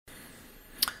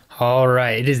All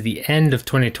right, it is the end of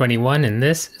 2021, and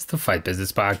this is the Fight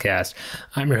Business Podcast.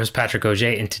 I'm your host, Patrick Auger,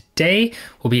 and today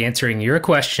we'll be answering your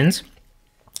questions,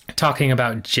 talking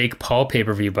about Jake Paul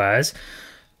pay-per-view buys,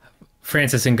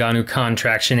 Francis Ngannou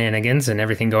contract shenanigans, and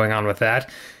everything going on with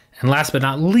that. And last but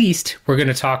not least, we're going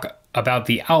to talk about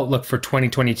the outlook for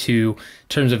 2022 in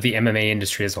terms of the MMA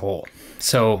industry as a whole.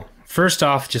 So first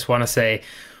off, just want to say,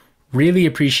 really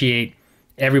appreciate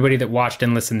everybody that watched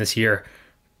and listened this year.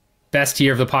 Best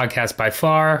year of the podcast by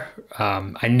far.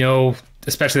 I know,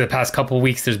 especially the past couple of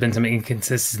weeks, there's been some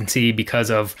inconsistency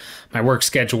because of my work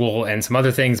schedule and some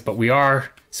other things, but we are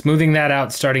smoothing that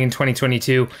out starting in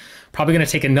 2022. Probably going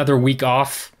to take another week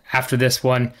off after this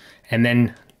one and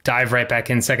then dive right back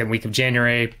in second week of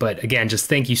January. But again, just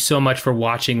thank you so much for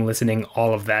watching, listening,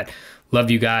 all of that. Love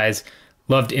you guys.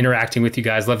 Loved interacting with you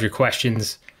guys. Love your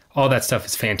questions. All that stuff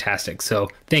is fantastic. So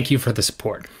thank you for the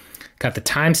support. Got the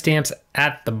timestamps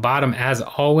at the bottom as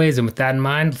always. And with that in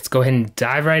mind, let's go ahead and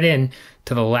dive right in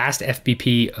to the last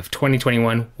FBP of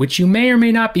 2021, which you may or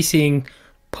may not be seeing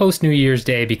post New Year's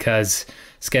Day because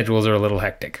schedules are a little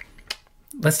hectic.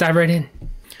 Let's dive right in.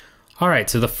 All right,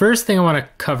 so the first thing I want to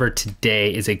cover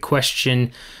today is a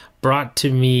question brought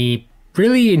to me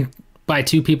really by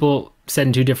two people, said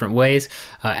in two different ways.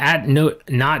 At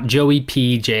not Joey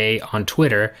PJ on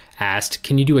Twitter asked,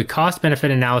 can you do a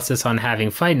cost-benefit analysis on having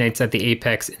fight nights at the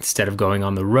Apex instead of going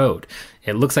on the road?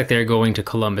 It looks like they're going to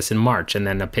Columbus in March, and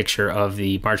then a picture of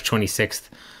the March 26th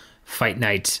fight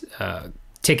night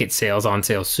ticket sales on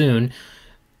sale soon.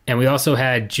 And we also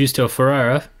had Justo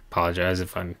Ferreira, apologize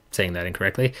if I'm saying that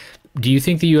incorrectly. Do you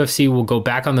think the UFC will go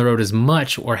back on the road as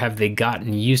much, or have they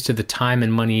gotten used to the time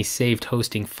and money saved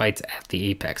hosting fights at the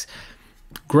Apex?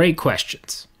 Great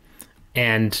questions.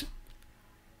 And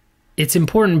it's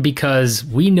important because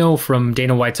we know from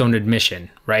Dana White's own admission,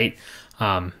 right?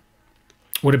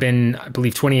 Would have been, I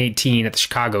believe, 2018 at the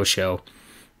Chicago show.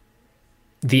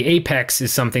 The Apex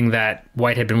is something that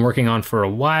White had been working on for a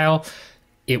while.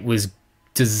 It was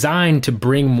designed to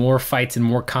bring more fights and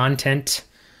more content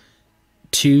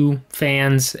to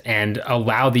fans and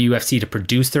allow the UFC to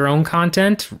produce their own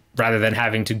content rather than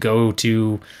having to go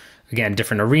to, again,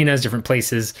 different arenas, different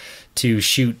places to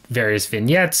shoot various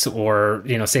vignettes or,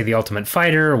 say the Ultimate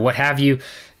Fighter or what have you.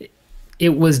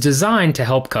 It was designed to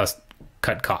help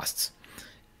cut costs.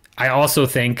 I also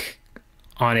think,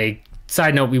 on a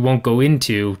side note we won't go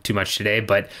into too much today,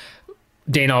 but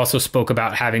Dana also spoke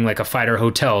about having like a fighter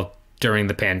hotel during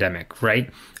the pandemic, right?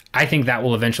 I think that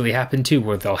will eventually happen too,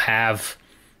 where they'll have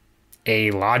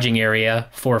a lodging area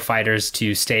for fighters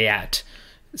to stay at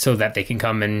so that they can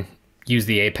come and use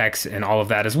the Apex and all of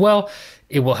that as well.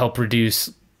 It will help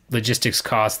reduce logistics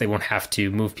costs. They won't have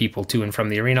to move people to and from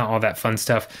the arena, all that fun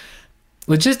stuff.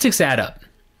 Logistics add up,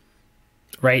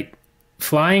 right?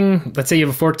 Flying, let's say you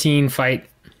have a 14 fight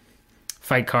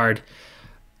card,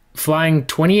 flying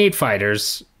 28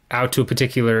 fighters out to a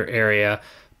particular area,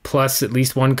 plus at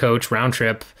least one coach round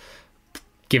trip,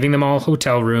 giving them all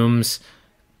hotel rooms,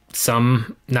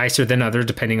 some nicer than others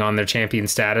depending on their champion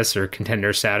status or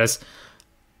contender status,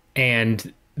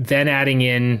 and then adding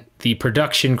in the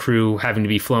production crew having to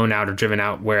be flown out or driven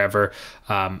out wherever.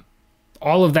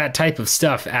 All of that type of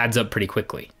stuff adds up pretty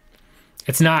quickly.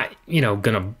 It's not,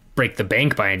 gonna break the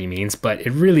bank by any means, but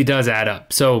it really does add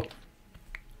up. So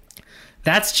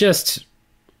that's just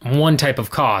one type of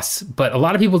costs, but a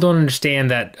lot of people don't understand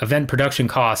that event production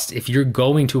costs, if you're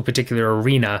going to a particular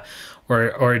arena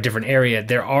or a different area,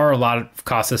 there are a lot of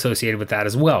costs associated with that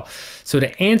as well. So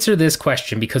to answer this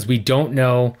question, because we don't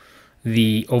know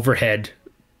the overhead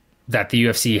that the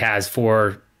UFC has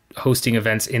for hosting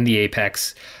events in the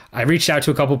Apex, I reached out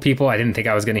to a couple people. I didn't think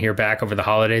I was going to hear back over the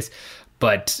holidays,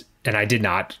 and I did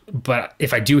not. But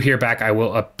if I do hear back, I will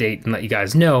update and let you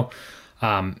guys know.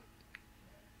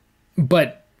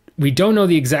 But we don't know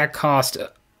the exact cost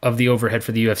of the overhead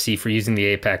for the UFC for using the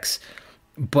Apex,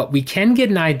 but we can get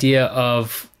an idea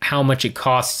of how much it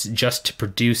costs just to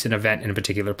produce an event in a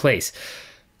particular place.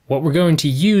 What we're going to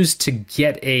use to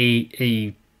get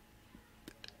a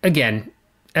again,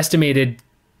 estimated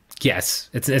guess,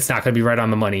 it's not going to be right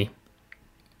on the money.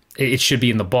 It should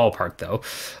be in the ballpark though,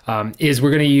 is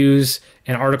we're going to use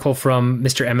an article from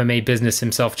Mr. MMA Business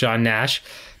himself, John Nash,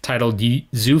 titled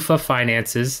Zuffa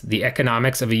Finances, the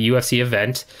Economics of a UFC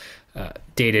Event,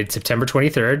 dated September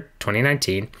 23rd,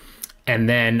 2019. And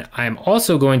then I'm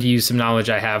also going to use some knowledge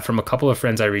I have from a couple of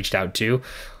friends I reached out to.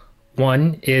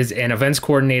 One is an events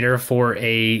coordinator for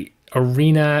a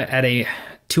arena at a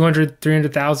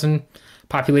 300,000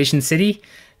 population city.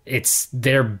 It's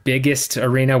their biggest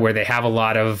arena where they have a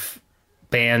lot of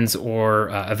bands or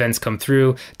events come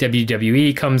through.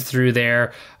 WWE comes through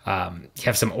there. You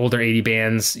have some older 80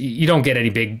 bands. You don't get any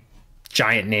big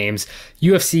giant names.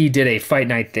 UFC did a fight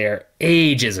night there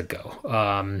ages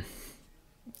ago.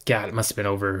 God, it must have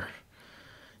been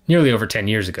nearly over 10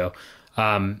 years ago.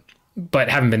 But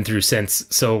haven't been through since.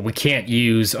 So we can't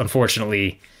use,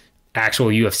 unfortunately, actual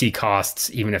UFC costs,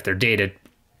 even if they're dated.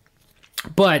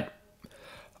 But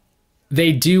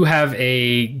they do have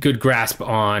a good grasp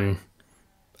on,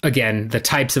 again, the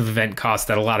types of event costs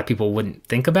that a lot of people wouldn't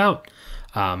think about.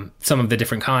 Some of the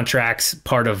different contracts,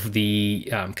 part of the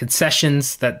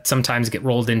concessions that sometimes get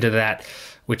rolled into that,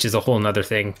 which is a whole nother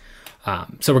thing.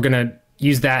 So we're going to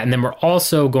use that. And then we're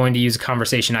also going to use a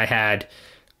conversation I had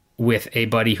with a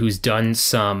buddy who's done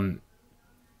some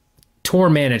tour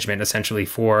management, essentially,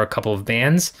 for a couple of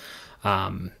bands,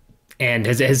 and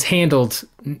has handled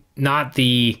not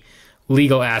the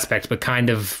legal aspect, but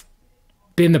kind of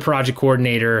been the project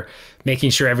coordinator, making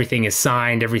sure everything is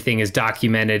signed, everything is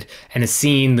documented, and has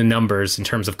seen the numbers in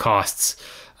terms of costs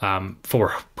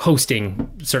for hosting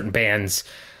certain bands.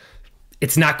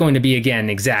 It's not going to be, again,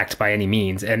 exact by any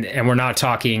means. And we're not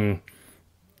talking,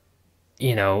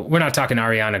 we're not talking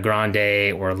Ariana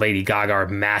Grande or Lady Gaga, or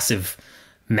massive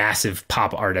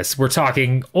pop artists. We're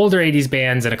talking older 80s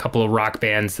bands and a couple of rock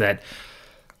bands that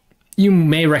you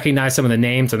may recognize some of the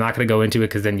names. I'm not going to go into it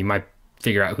because then you might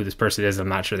figure out who this person is. I'm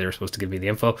not sure they were supposed to give me the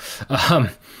info.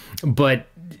 But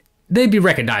they'd be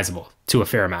recognizable to a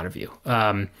fair amount of you.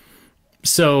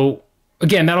 So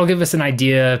again, that'll give us an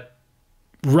idea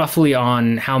roughly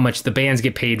on how much the bands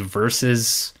get paid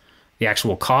versus the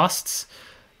actual costs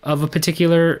of a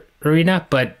particular arena.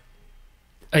 But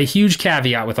a huge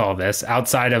caveat with all this,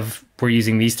 outside of we're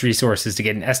using these three sources to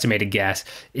get an estimated guess,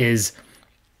 is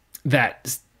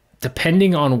that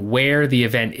depending on where the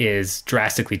event is,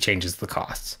 drastically changes the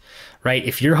costs, right?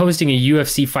 If you're hosting a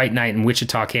UFC fight night in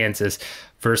Wichita, Kansas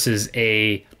versus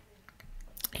a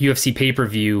UFC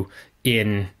pay-per-view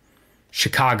in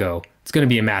Chicago, it's going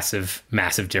to be a massive,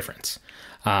 massive difference.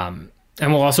 And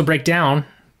we'll also break down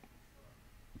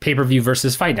pay-per-view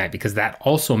versus fight night, because that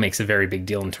also makes a very big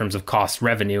deal in terms of cost,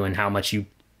 revenue, and how much the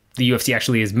UFC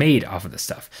actually is made off of this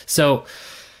stuff. So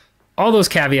all those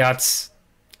caveats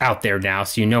out there now,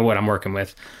 so you know what I'm working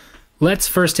with. Let's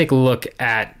first take a look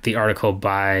at the article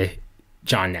by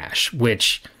John Nash,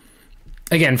 which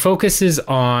again focuses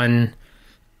on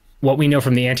what we know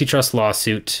from the antitrust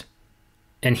lawsuit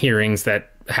and hearings that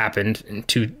happened in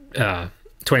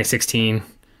 2016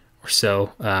 or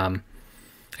so.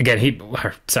 Again,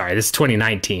 this is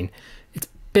 2019. It's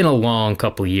been a long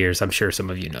couple of years. I'm sure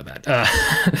some of you know that.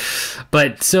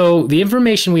 But so the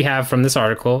information we have from this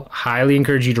article, highly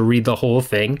encourage you to read the whole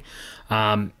thing.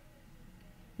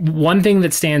 One thing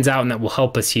that stands out and that will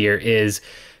help us here is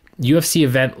UFC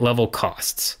event level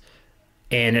costs.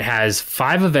 And it has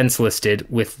 5 events listed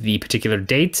with the particular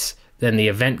dates, then the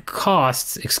event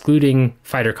costs, excluding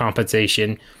fighter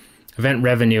compensation, event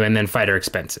revenue, and then fighter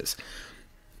expenses.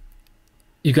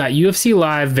 You got UFC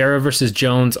Live, Vera versus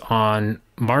Jones on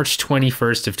March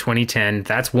 21st of 2010.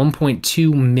 That's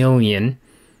 $1.2 million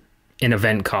in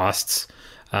event costs.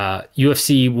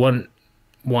 UFC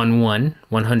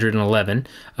 111,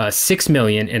 $6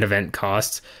 million in event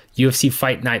costs. UFC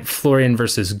Fight Night Florian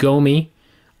versus Gomi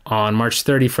on March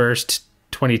 31st,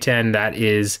 2010. That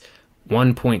is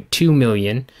 $1.2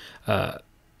 million.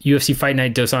 UFC Fight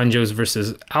Night Dos Anjos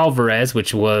versus Alvarez,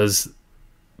 which was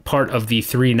part of the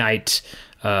 3-night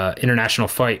International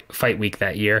Fight Week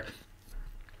that year,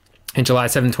 in July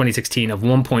 7, 2016, of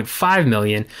 $1.5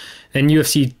 million. Then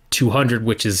UFC 200,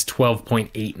 which is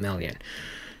 $12.8 million.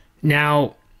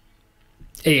 Now,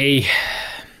 a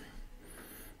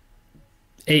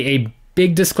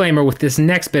big disclaimer with this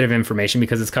next bit of information,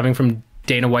 because it's coming from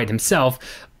Dana White himself,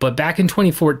 but back in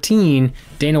 2014,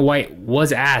 Dana White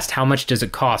was asked how much does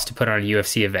it cost to put on a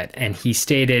UFC event, and he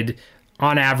stated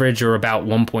on average or about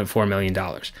 $1.4 million.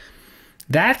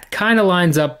 That kind of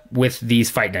lines up with these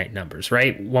fight night numbers,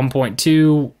 right?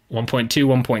 1.2,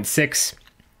 1.6.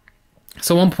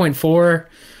 So 1.4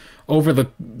 over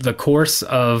the course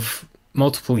of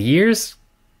multiple years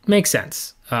makes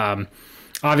sense.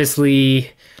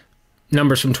 Obviously,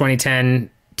 numbers from 2010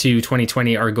 to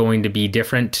 2020 are going to be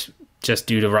different just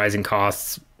due to rising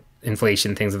costs,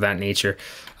 inflation, things of that nature.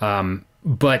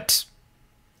 But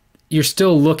you're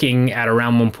still looking at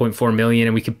around 1.4 million,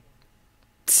 and we could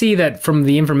see that from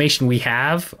the information we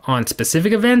have on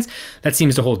specific events, that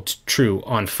seems to hold true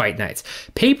on fight nights.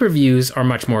 Pay-per-views are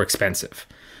much more expensive,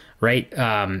 right?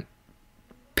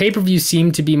 Pay-per-views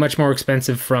seem to be much more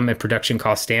expensive from a production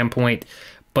cost standpoint,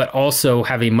 but also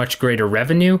have a much greater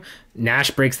revenue.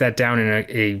 Nash breaks that down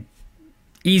in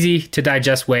easy to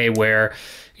digest way where,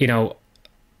 you know,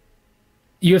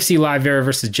 UFC Live Vera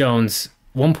versus Jones,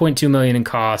 1.2 million in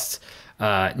costs,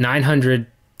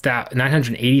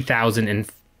 980,000 in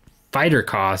fighter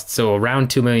costs, so around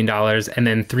 $2 million, and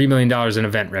then $3 million in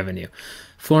event revenue.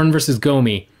 Florin versus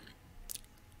Gomi,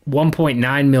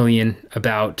 1.9 million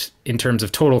about in terms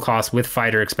of total cost with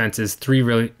fighter expenses, 3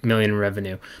 million in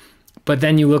revenue. But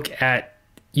then you look at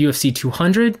UFC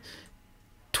 200,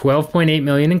 12.8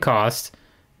 million in cost,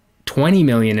 20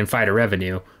 million in fighter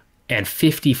revenue, and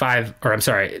 20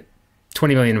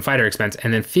 million in fighter expense,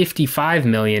 and then 55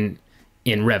 million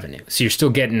in revenue. So you're still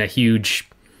getting a huge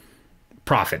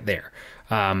profit there.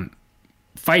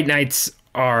 Fight nights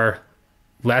are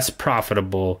less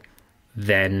profitable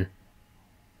than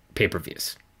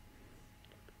pay-per-views.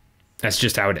 That's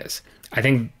just how it is. I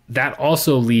think that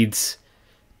also leads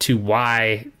to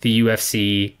why the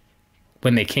UFC,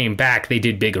 when they came back, they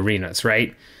did big arenas,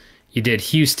 right? You did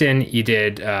Houston, you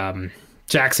did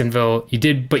Jacksonville, you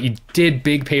did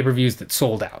big pay-per-views that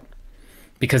sold out,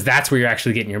 because that's where you're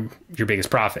actually getting your biggest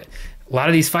profit. A lot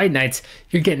of these fight nights,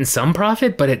 you're getting some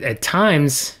profit, but at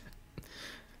times,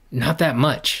 not that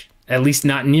much. At least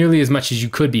not nearly as much as you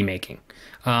could be making.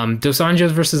 Dos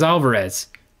Anjos versus Alvarez,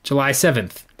 July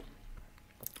 7th.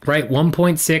 Right,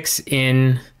 1.6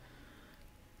 in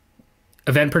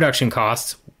event production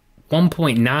costs,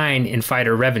 1.9 in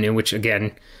fighter revenue, which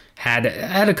again had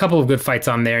a couple of good fights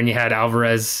on there, and you had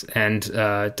Alvarez and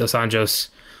Dos Anjos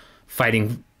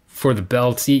fighting for the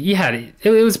belts. You had it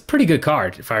was a pretty good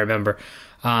card, if I remember.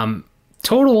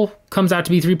 Total comes out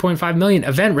to be 3.5 million.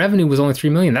 Event revenue was only 3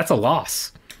 million. That's a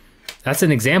loss. That's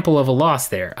an example of a loss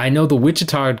there. I know the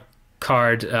Wichita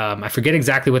card, I forget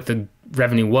exactly what the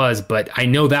revenue was, but I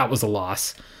know that was a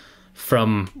loss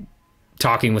from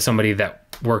talking with somebody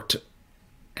that worked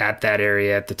at that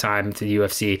area at the time to the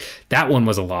UFC. That one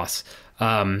was a loss.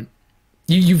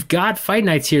 You've got fight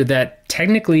nights here that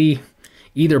technically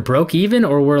either broke even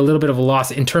or were a little bit of a loss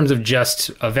in terms of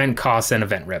just event costs and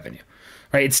event revenue.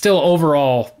 Right? It's still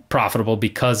overall profitable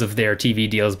because of their TV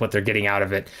deals, what they're getting out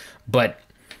of it. But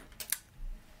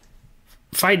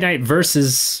fight night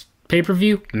versus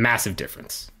pay-per-view, massive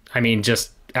difference. I mean,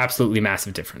 just absolutely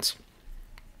massive difference.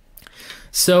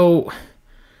 So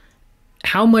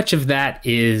how much of that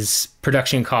is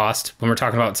production cost when we're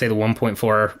talking about, say, the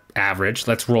 1.4 average?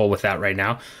 Let's roll with that right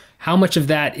now. How much of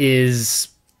that is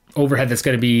overhead that's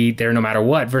going to be there no matter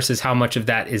what versus how much of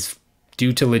that is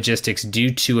due to logistics,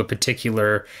 due to a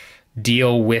particular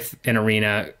deal with an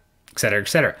arena, et cetera, et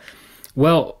cetera?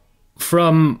 Well,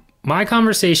 from my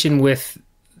conversation with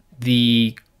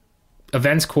the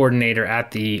events coordinator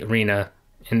at the arena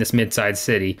in this mid-sized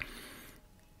city,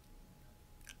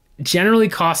 generally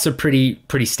costs are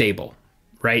pretty stable,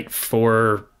 right,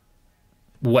 for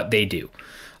what they do.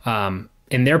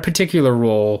 In their particular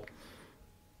role,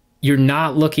 you're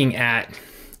not looking at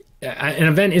an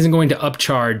event isn't going to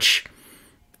upcharge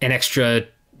an extra,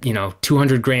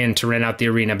 $200,000 to rent out the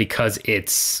arena because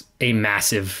it's a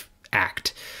massive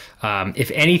act.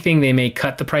 If anything, they may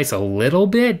cut the price a little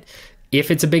bit if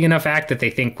it's a big enough act that they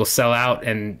think will sell out,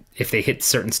 and if they hit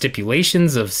certain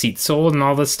stipulations of seats sold and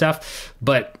all this stuff.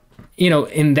 But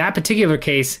in that particular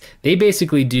case, they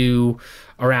basically do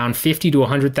around 50 to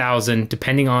 100,000,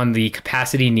 depending on the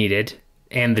capacity needed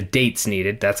and the dates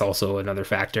needed. That's also another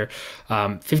factor.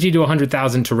 50 to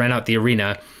 100,000 to rent out the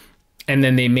arena, and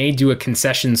then they may do a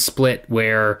concession split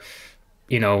where,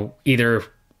 either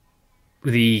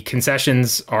the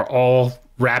concessions are all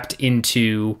wrapped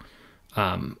into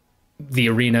the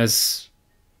arena's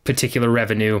particular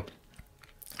revenue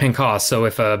and cost. So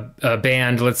if a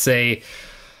band, let's say,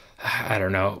 I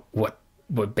don't know what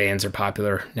bands are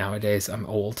popular nowadays. I'm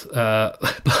old.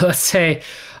 But let's say,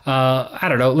 I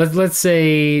don't know. Let's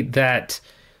say that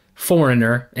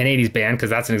Foreigner, an 80s band, because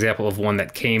that's an example of one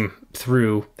that came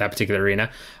through that particular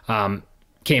arena,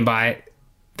 came by.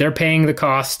 They're paying the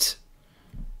cost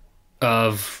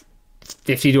of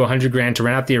 50 to 100,000 to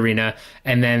rent out the arena,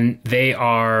 and then they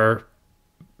are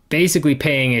basically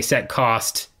paying a set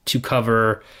cost to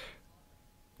cover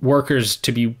workers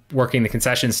to be working the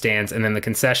concession stands, and then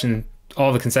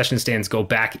all the concession stands go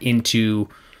back into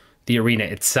the arena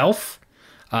itself.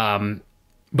 But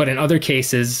in other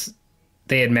cases,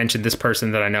 they had mentioned, this person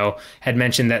that I know had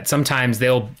mentioned that sometimes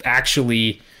they'll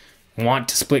actually want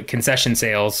to split concession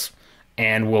sales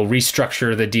and will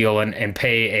restructure the deal and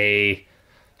pay a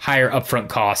higher upfront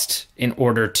cost in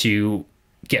order to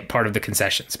get part of the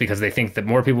concessions, because they think that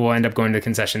more people will end up going to the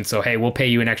concessions. So, hey, we'll pay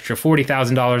you an extra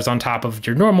 $40,000 on top of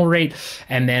your normal rate,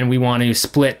 and then we want to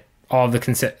split all the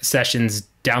concessions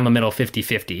down the middle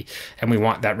 50-50, and we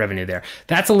want that revenue there.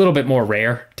 That's a little bit more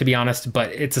rare, to be honest,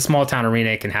 but it's a small town arena.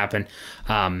 It can happen.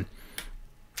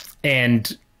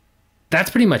 And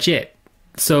that's pretty much it.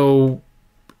 So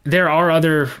there are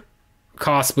other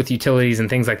costs with utilities and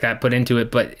things like that put into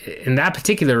it, but in that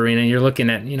particular arena, you're looking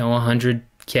at,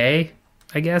 100K,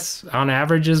 I guess, on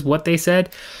average is what they said.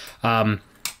 And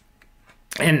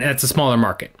that's a smaller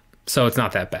market, so it's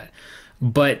not that bad.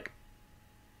 But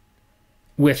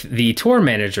with the tour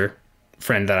manager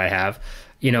friend that I have,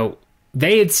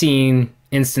 they had seen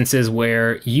instances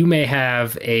where you may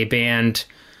have a band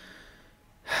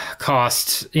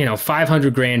cost,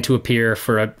 $500,000 to appear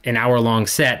for an hour-long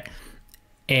set,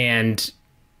 and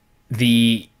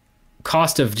the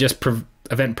cost of just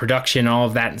event production, all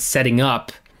of that, and setting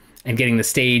up and getting the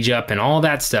stage up and all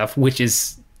that stuff, which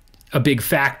is a big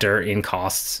factor in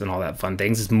costs and all that fun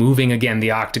things, is moving, again,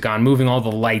 the octagon, moving all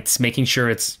the lights, making sure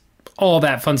it's all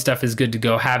that fun stuff is good to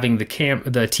go, having the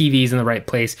TVs in the right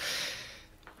place,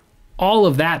 all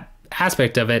of that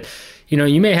aspect of it.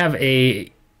 You may have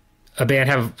a band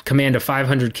have command a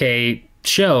 $500K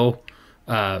show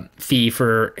fee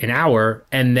for an hour,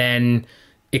 and then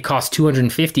it costs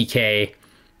 $250K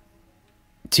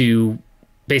to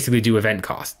basically do event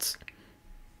costs,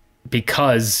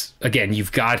 because again,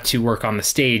 you've got to work on the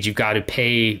stage, you've got to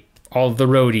pay all of the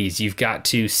roadies, you've got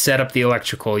to set up the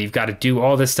electrical, you've got to do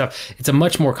all this stuff. It's a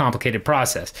much more complicated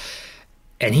process.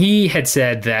 And he had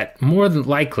said that more than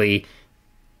likely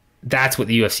that's what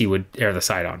the UFC would err the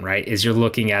side on, right? Is you're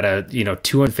looking at a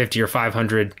 $250,000 or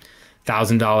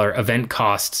 $500,000 event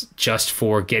costs just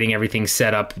for getting everything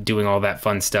set up, doing all that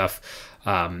fun stuff,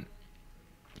 that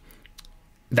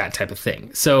type of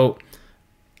thing. So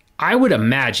I would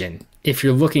imagine if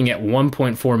you're looking at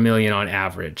 1.4 million on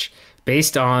average,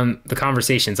 based on the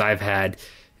conversations I've had,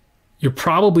 you're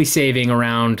probably saving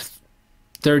around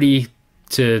 30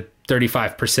 to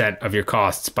 35% of your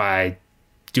costs by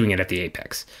doing it at the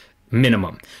Apex.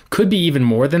 Minimum. Could be even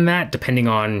more than that, depending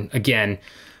on, again,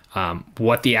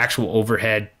 what the actual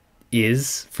overhead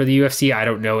is for the UFC. I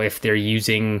don't know if they're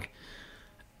using,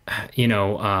 I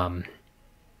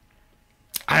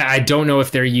don't know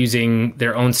if they're using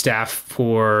their own staff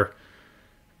for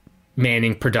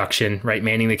manning production, right?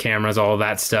 Manning the cameras, all of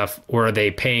that stuff. Or are they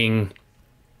paying,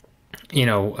 paying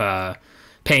a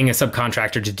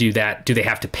subcontractor to do that? Do they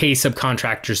have to pay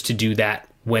subcontractors to do that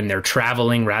when they're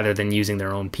traveling rather than using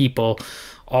their own people?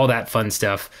 All that fun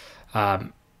stuff.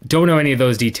 Don't know any of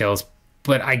those details,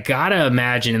 but I gotta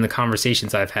imagine in the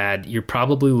conversations I've had, you're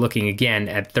probably looking again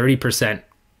at 30%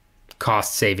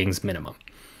 cost savings minimum.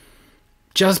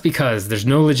 Just because there's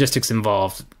no logistics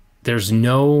involved, there's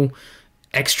no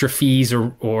extra fees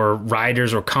or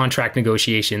riders or contract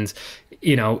negotiations.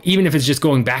 Even if it's just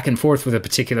going back and forth with a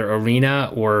particular arena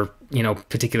or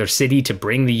particular city to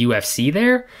bring the UFC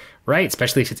there, right?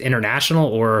 Especially if it's international,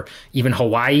 or even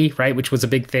Hawaii, right? Which was a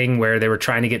big thing where they were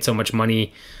trying to get so much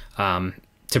money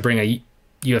to bring a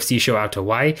UFC show out to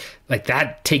Hawaii. Like,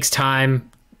 that takes time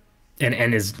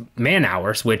and is man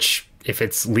hours, which if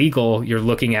it's legal, you're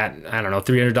looking at, I don't know,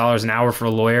 $300 an hour for a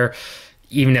lawyer.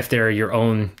 Even if they're your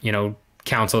own,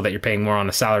 counsel that you're paying more on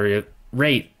a salary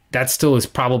rate, that still is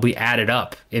probably added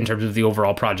up in terms of the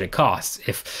overall project costs.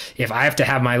 If I have to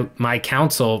have my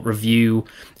counsel review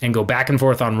and go back and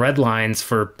forth on red lines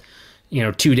for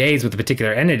 2 days with a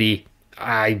particular entity,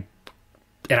 I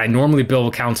normally bill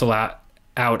counsel out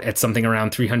at something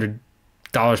around $300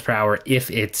 per hour if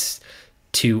it's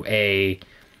to a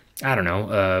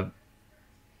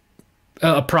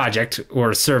project or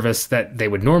a service that they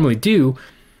would normally do.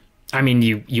 I mean,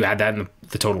 you add that in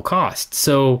the total cost.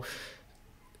 So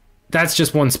that's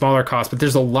just one smaller cost, but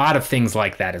there's a lot of things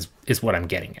like that is what I'm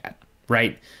getting at,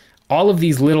 right? All of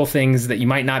these little things that you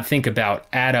might not think about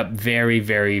add up very,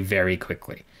 very, very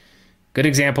quickly. Good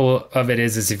example of it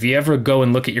is if you ever go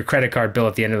and look at your credit card bill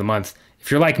at the end of the month,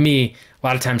 if you're like me, a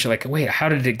lot of times you're like, wait, how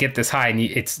did it get this high? And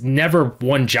it's never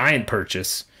one giant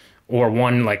purchase or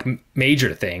one like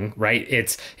major thing, right?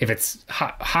 If it's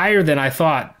higher than I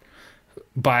thought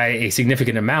by a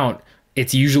significant amount,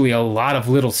 it's usually a lot of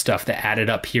little stuff that added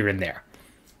up here and there.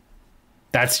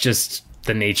 That's just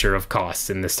the nature of costs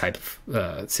in this type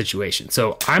of situation.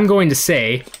 So I'm going to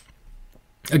say,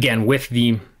 again, with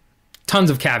the tons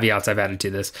of caveats I've added to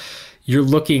this, you're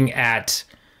looking at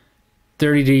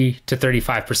 30 to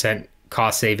 35%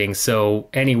 cost savings. So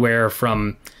anywhere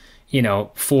from,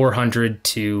 $400,000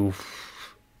 to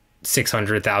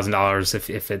 $600,000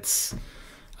 if it's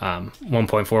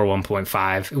 1.4,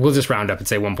 1.5. We'll just round up and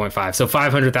say 1.5. So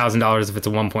 $500,000 if it's a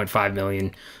 $1.5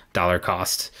 million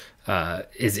cost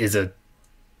is a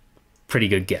pretty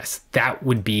good guess. That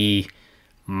would be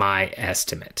my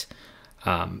estimate.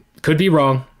 Could be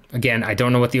wrong. Again, I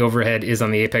don't know what the overhead is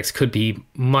on the Apex. Could be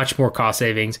much more cost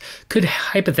savings. Could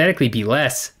hypothetically be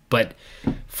less. But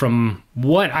from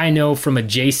what I know from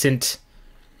adjacent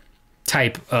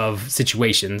type of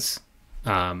situations,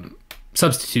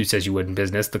 substitutes as you would in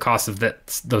business, the cost of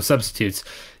those substitutes,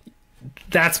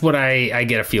 that's what I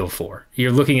get a feel for.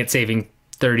 You're looking at saving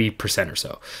 30% or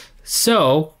so.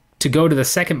 So to go to the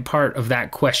second part of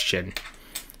that question,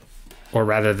 or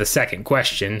rather the second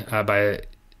question by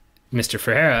Mr.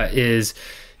 Ferreira is,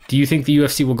 do you think the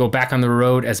UFC will go back on the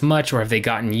road as much, or have they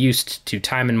gotten used to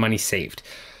time and money saved?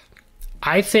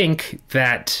 I think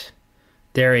that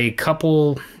there are a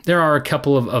couple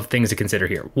of things to consider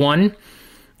here. One,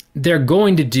 they're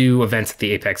going to do events at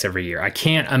the Apex every year. I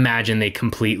can't imagine they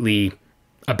completely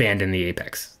abandon the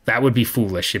Apex. That would be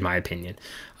foolish, in my opinion.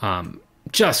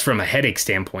 Just from a headache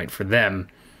standpoint for them,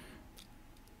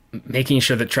 making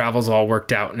sure that travel's all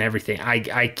worked out and everything.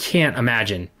 I can't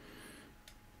imagine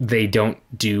they don't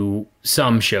do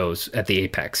some shows at the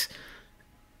Apex.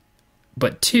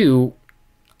 But two,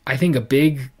 I think a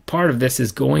big part of this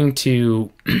is going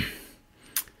to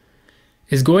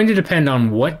depend on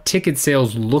what ticket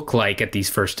sales look like at these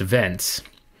first events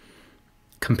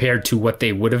compared to what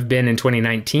they would have been in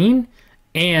 2019,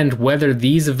 and whether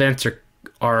these events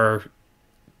are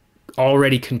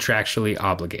already contractually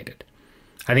obligated.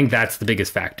 I think that's the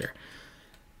biggest factor.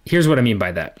 Here's what I mean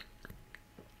by that.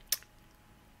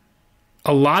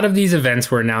 A lot of these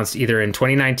events were announced either in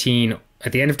 2019,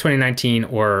 at the end of 2019,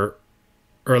 or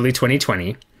early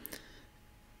 2020.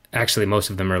 Actually, most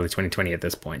of them early 2020 at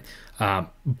this point.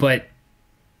 But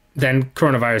then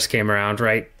coronavirus came around,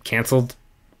 right? Canceled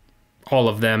all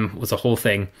of them, was a whole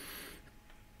thing.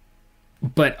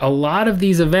 But a lot of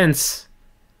these events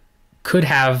could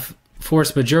have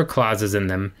force majeure clauses in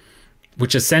them,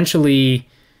 which essentially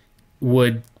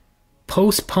would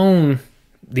postpone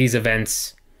these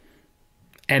events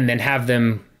and then have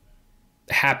them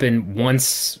happen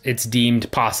once it's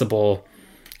deemed possible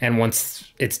and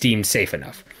once it's deemed safe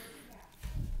enough.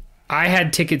 I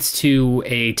had tickets to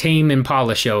a Tame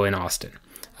Impala show in Austin.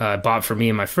 Bought for me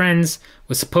and my friends.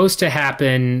 Was supposed to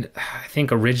happen, I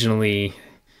think originally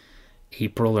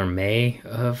April or May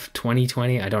of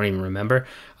 2020. I don't even remember.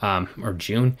 Or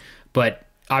June. But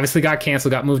obviously got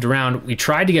canceled, got moved around. We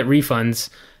tried to get refunds.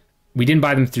 We didn't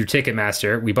buy them through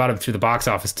Ticketmaster. We bought them through the box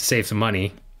office to save some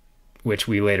money, which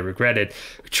we later regretted.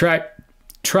 We tried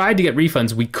to get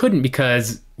refunds. We couldn't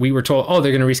because we were told,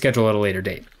 they're going to reschedule at a later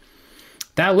date.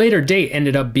 That later date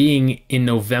ended up being in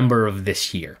November of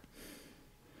this year.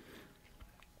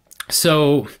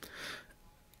 So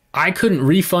I couldn't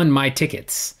refund my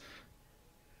tickets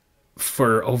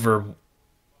for over,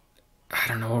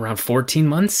 around 14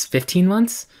 months, 15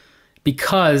 months,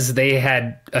 because they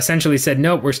had essentially said,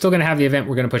 no, we're still going to have the event.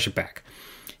 We're going to push it back.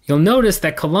 You'll notice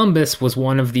that Columbus was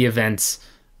one of the events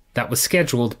that was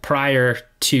scheduled prior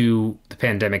to the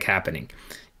pandemic happening.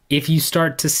 If you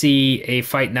start to see a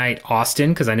Fight Night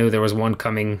Austin, because I know there was one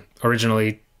coming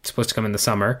originally supposed to come in the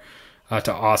summer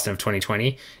to Austin of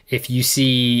 2020. If you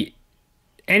see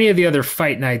any of the other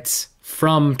Fight Nights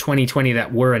from 2020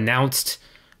 that were announced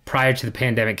prior to the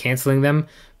pandemic canceling them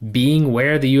being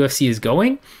where the UFC is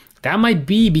going, that might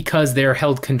be because they're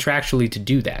held contractually to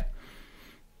do that.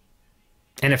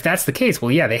 And if that's the case,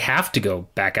 well, yeah, they have to go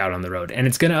back out on the road. And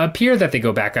it's going to appear that they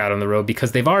go back out on the road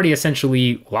because they've already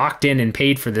essentially locked in and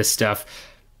paid for this stuff.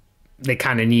 They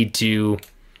kind of need to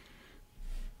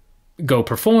go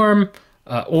perform,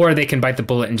 or they can bite the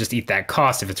bullet and just eat that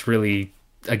cost if it's really,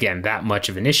 again, that much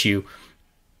of an issue.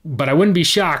 But I wouldn't be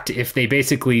shocked if they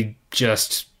basically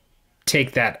just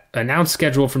take that announced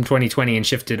schedule from 2020 and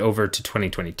shift it over to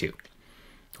 2022.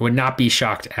 Would not be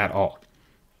shocked at all.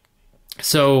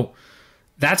 So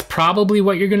that's probably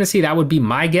what you're going to see. That would be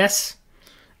my guess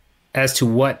as to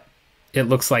what it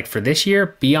looks like for this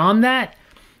year. Beyond that,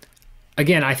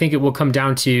 again, I think it will come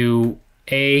down to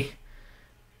A,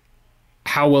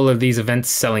 how well are these events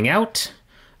selling out?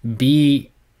 B,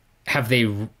 have they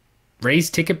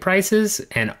raised ticket prices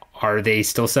and are they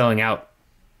still selling out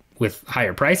with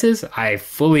higher prices? I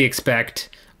fully expect,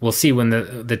 we'll see when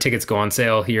the tickets go on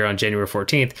sale here on January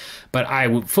 14th, but I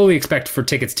would fully expect for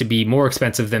tickets to be more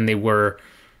expensive than they were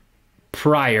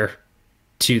prior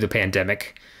to the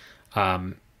pandemic.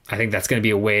 I think that's going to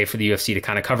be a way for the UFC to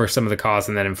kind of cover some of the costs,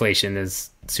 and that inflation is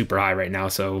super high right now,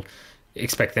 so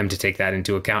expect them to take that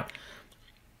into account.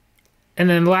 And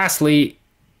then lastly,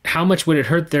 how much would it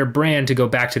hurt their brand to go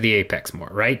back to the Apex more,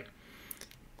 right?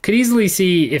 Could easily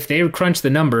see if they crunch the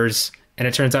numbers and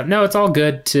it turns out, no, it's all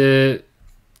good to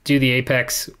do the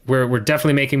Apex. We're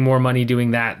definitely making more money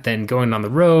doing that than going on the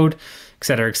road, et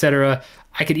cetera, et cetera.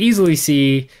 I could easily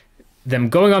see them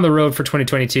going on the road for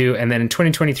 2022 and then in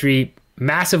 2023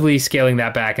 massively scaling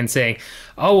that back and saying,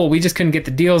 oh, well, we just couldn't get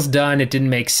the deals done. It didn't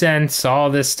make sense.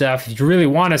 All this stuff. If you really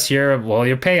want us here, well,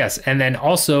 you'll pay us. And then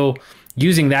also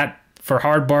using that for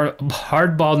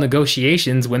hardball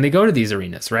negotiations when they go to these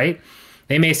arenas, right?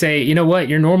 They may say, you know what,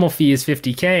 your normal fee is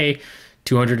 $50K,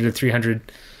 200 to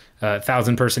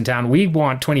 300,000 person town. We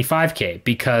want $25K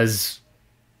because,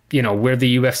 you know, we're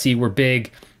the UFC, we're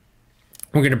big.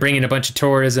 We're going to bring in a bunch of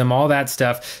tourism, all that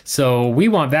stuff. So we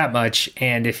want that much.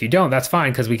 And if you don't, that's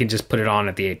fine because we can just put it on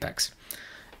at the Apex.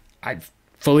 I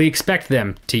fully expect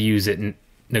them to use it in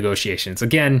negotiations.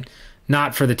 Again,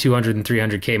 not for the 200 and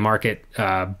 300K market,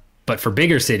 but for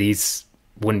bigger cities,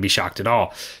 wouldn't be shocked at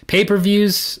all.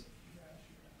 Pay-per-views,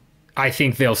 I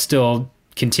think they'll still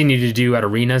continue to do at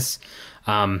arenas.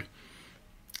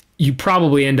 You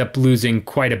probably end up losing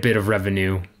quite a bit of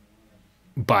revenue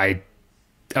by,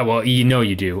 well, you know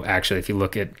you do, actually, if you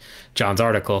look at John's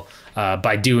article,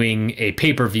 by doing a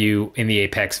pay-per-view in the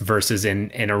Apex versus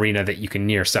in an arena that you can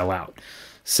near sell out.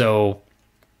 So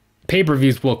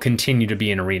pay-per-views will continue to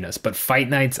be in arenas, but fight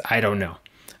nights, I don't know.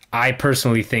 I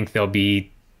personally think they'll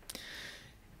be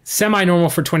semi-normal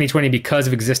for 2020 because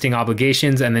of existing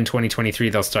obligations, and then 2023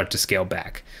 they'll start to scale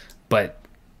back. But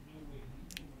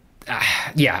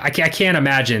yeah, I can't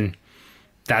imagine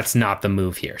that's not the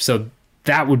move here. So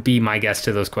that would be my guess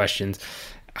to those questions.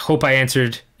 I hope I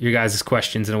answered your guys'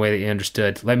 questions in a way that you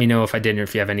understood. Let me know if I didn't or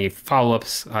if you have any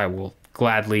follow-ups. I will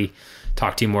gladly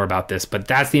talk to you more about this, but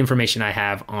that's the information I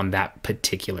have on that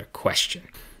particular question.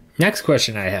 Next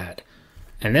question I had,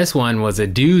 and this one was a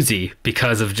doozy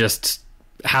because of just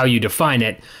how you define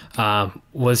it,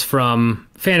 was from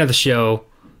fan of the show,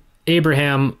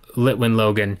 Abraham Litwin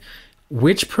Logan.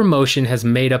 Which promotion has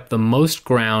made up the most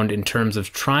ground in terms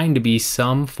of trying to be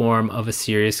some form of a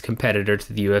serious competitor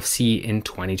to the UFC in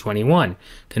 2021?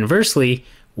 Conversely,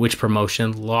 which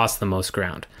promotion lost the most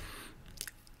ground?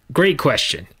 Great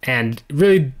question, and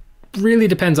really, really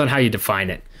depends on how you define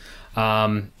it.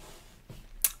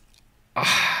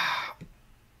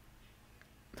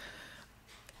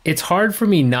 It's hard for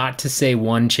me not to say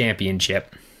one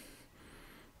championship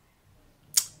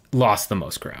lost the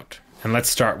most ground. And let's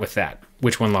start with that.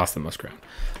 Which one lost the most ground?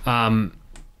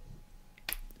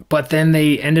 But then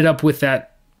they ended up with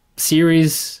that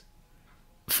series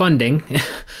funding,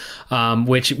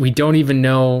 which we don't even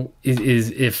know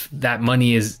is if that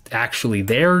money is actually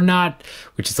there or not,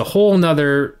 which is a whole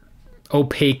nother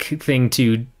opaque thing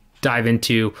to dive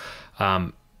into,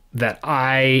 that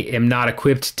I am not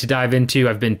equipped to dive into.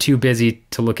 I've been too busy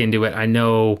to look into it. I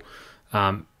know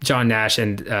John Nash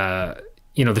and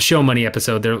the Show Money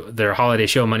episode, their holiday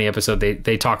Show Money episode,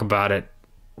 they talk about it.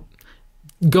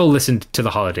 Go listen to the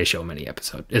holiday Show Money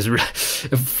episode is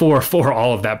for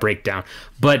all of that breakdown.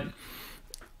 But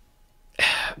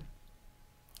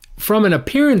from an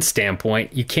appearance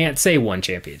standpoint, you can't say one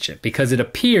championship because it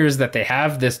appears that they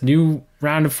have this new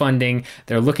round of funding.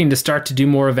 They're looking to start to do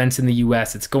more events in the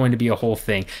US. It's going to be a whole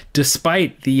thing,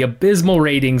 despite the abysmal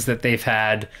ratings that they've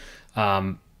had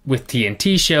with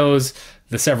TNT shows,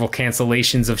 the several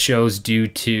cancellations of shows due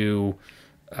to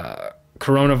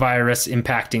coronavirus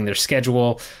impacting their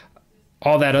schedule,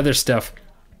 all that other stuff.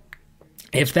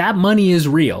 If that money is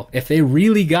real, if they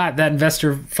really got that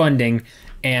investor funding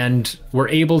and we're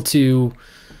able to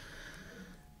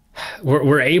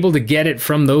get it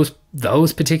from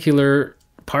those particular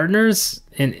partners,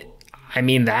 and I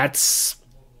mean that's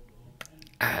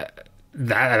a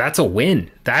win.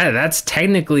 That's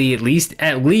technically at least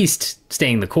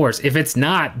staying the course. If it's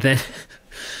not, then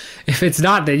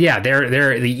yeah,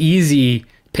 they're the easy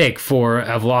pick for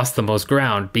have lost the most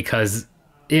ground because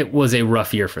it was a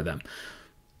rough year for them.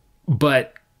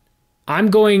 But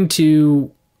I'm going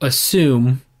to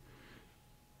assume,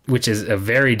 which is a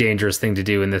very dangerous thing to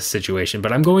do in this situation,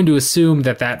 but I'm going to assume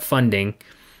that funding,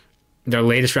 their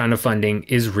latest round of funding,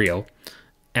 is real.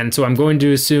 And so I'm going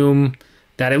to assume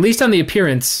that at least on the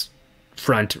appearance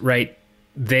front, right,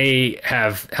 they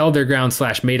have held their ground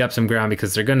 / made up some ground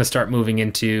because they're going to start moving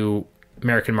into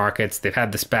American markets. They've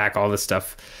had this back, all this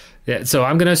stuff. So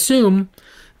I'm going to assume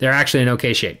they're actually in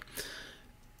okay shape.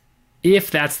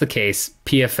 If that's the case,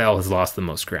 PFL has lost the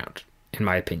most ground, in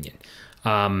my opinion.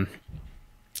 And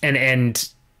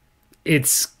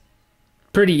it's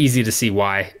pretty easy to see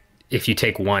why if you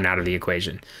take one out of the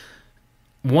equation.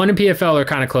 One and PFL are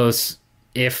kind of close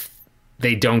if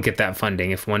they don't get that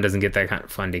funding, if one doesn't get that kind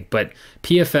of funding. But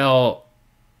PFL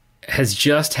has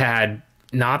just had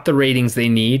not the ratings they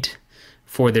need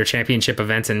for their championship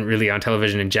events and really on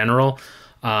television in general.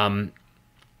 Not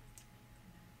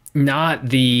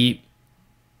the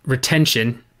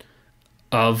retention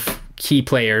of key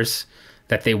players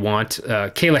that they want.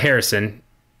 Kayla Harrison,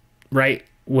 right,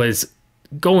 was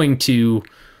going to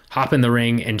hop in the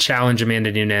ring and challenge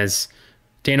Amanda Nunes.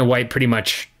 Dana White pretty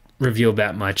much revealed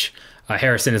that much.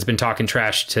 Harrison has been talking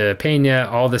trash to Pena,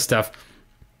 all this stuff.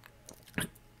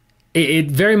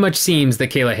 It very much seems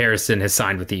that Kayla Harrison has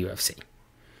signed with the UFC.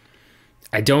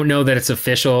 I don't know that it's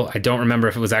official. I don't remember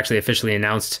if it was actually officially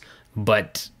announced,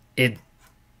 but it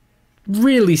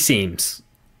really seems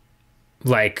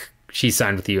like she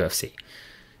signed with the UFC.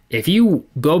 If you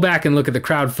go back and look at the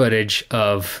crowd footage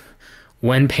of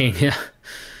when Pena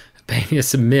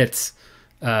submits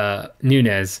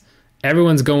Nunes,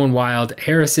 everyone's going wild.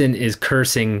 Harrison is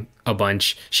cursing a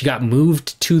bunch. She got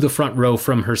moved to the front row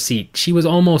from her seat. She was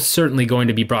almost certainly going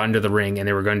to be brought into the ring, and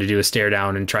they were going to do a stare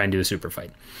down and try and do a super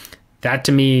fight. That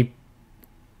to me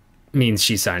means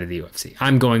she signed to the UFC.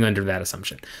 I'm going under that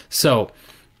assumption. So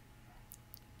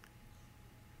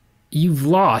you've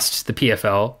lost the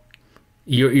PFL,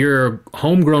 your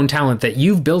homegrown talent that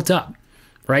you've built up,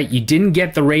 right? You didn't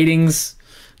get the ratings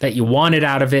that you wanted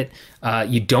out of it.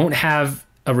 You don't have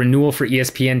a renewal for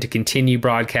ESPN to continue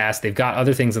broadcast. They've got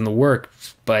other things in the work,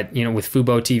 but with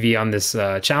Fubo TV on this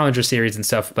Challenger series and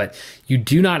stuff, but you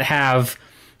do not have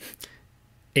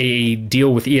a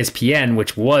deal with ESPN,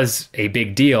 which was a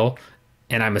big deal.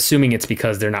 And I'm assuming it's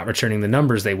because they're not returning the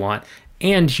numbers they want.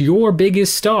 And your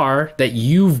biggest star that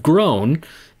you've grown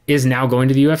is now going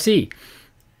to the UFC.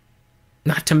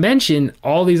 Not to mention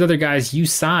all these other guys you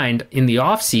signed in the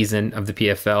off season of the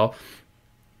PFL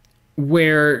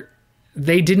where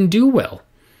they didn't do well,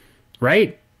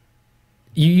 right?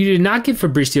 You did not get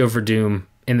Fabricio Verdum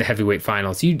in the heavyweight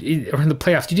finals or in the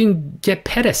playoffs. You didn't get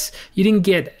Pettis. You didn't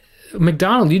get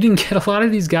McDonald. You didn't get a lot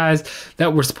of these guys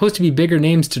that were supposed to be bigger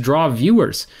names to draw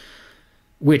viewers,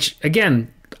 which,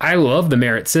 again, I love the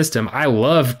merit system. I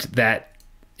loved that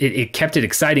it kept it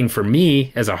exciting for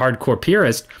me as a hardcore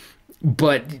purist,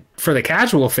 but for the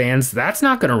casual fans, that's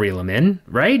not going to reel them in,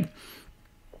 right?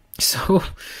 So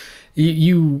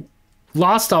you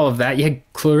lost all of that. You had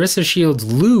Clarissa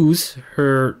Shields lose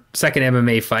her second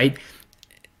MMA fight.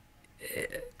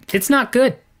 It's not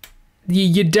good.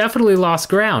 You definitely lost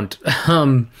ground.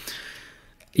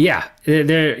 Yeah,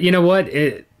 you know what?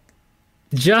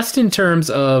 Just in terms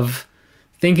of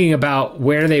thinking about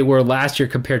where they were last year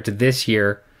compared to this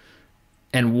year,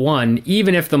 and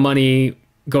even if the money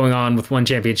going on with one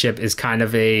championship is kind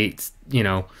of a,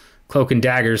 cloak and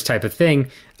daggers type of thing,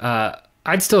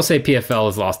 I'd still say PFL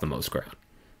has lost the most ground.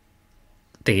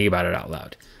 Thinking about it out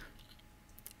loud.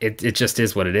 It just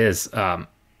is what it is.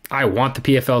 I want the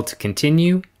PFL to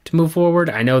continue to move forward.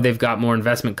 I know they've got more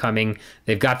investment coming.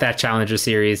 They've got that Challenger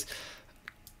series.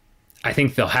 I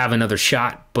think they'll have another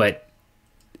shot, but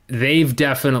they've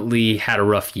definitely had a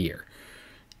rough year.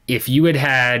 If you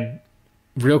had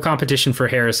real competition for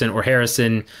Harrison, or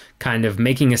Harrison kind of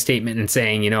making a statement and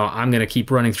saying, I'm going to keep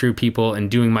running through people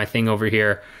and doing my thing over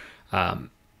here,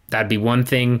 that'd be one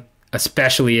thing,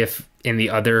 especially if in the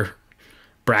other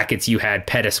brackets you had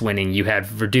Pettis winning, you had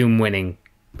Verdum winning,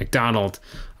 McDonald,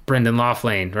 Brendan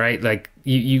Loughlane, right? Like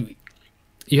you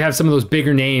have some of those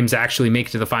bigger names actually make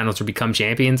it to the finals or become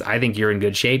champions. I think you're in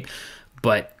good shape,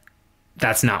 but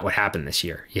that's not what happened this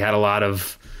year. You had a lot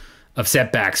of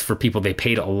setbacks for people they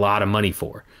paid a lot of money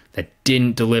for that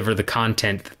didn't deliver the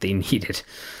content that they needed.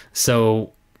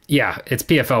 So yeah, it's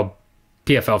PFL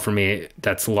for me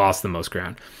that's lost the most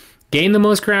ground. Gained the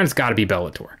most ground, it's got to be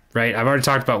Bellator, right? I've already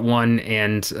talked about ONE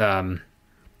and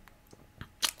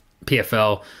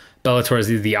PFL. Bellator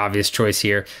is the obvious choice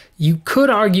here. You could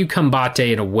argue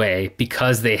Combate in a way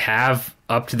because they have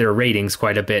upped their ratings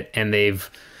quite a bit, and they've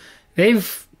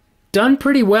done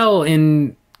pretty well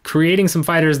in creating some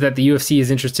fighters that the UFC is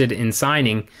interested in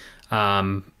signing.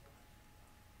 But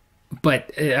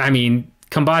I mean,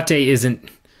 Combate isn't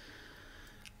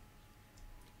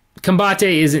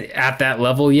at that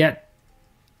level yet.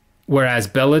 Whereas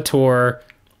Bellator,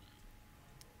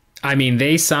 I mean,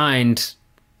 they signed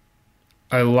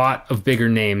a lot of bigger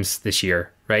names this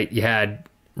year, right? You had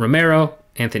Romero,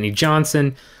 Anthony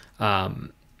Johnson. You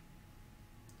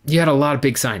had a lot of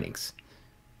big signings.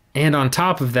 And on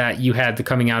top of that, you had the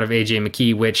coming out of AJ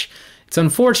McKee, which it's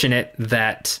unfortunate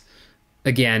that,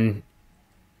 again,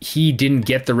 he didn't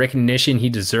get the recognition he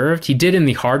deserved. He did in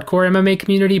the hardcore MMA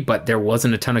community, but there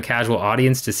wasn't a ton of casual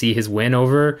audience to see his win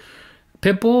over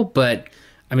Pitbull. But,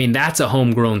 I mean, that's a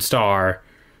homegrown star,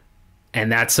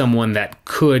 and that's someone that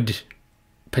could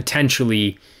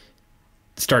potentially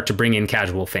start to bring in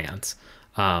casual fans.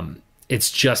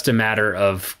 It's just a matter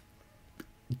of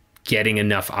getting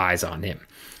enough eyes on him.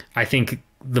 I think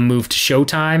the move to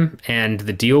Showtime and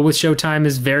the deal with Showtime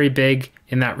is very big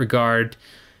in that regard.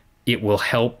 It will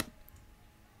help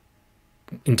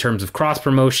in terms of cross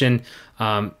promotion.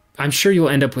 I'm sure you'll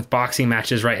end up with boxing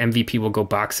matches, right? MVP will go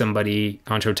box somebody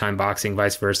on Showtime Boxing,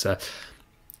 vice versa.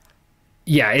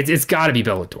 Yeah, it's got to be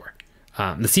Bellator.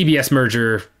 The CBS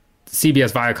merger,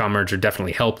 CBS Viacom merger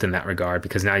definitely helped in that regard,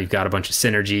 because now you've got a bunch of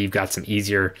synergy. You've got some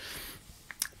easier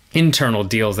internal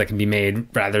deals that can be made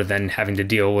rather than having to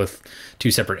deal with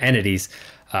two separate entities.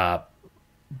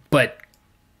 But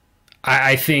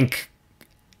I think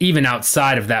even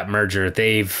outside of that merger,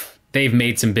 they've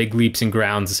made some big leaps and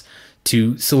grounds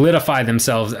to solidify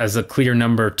themselves as a clear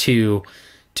number 2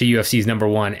 to UFC's number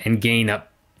 1 and gain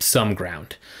up some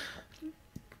ground.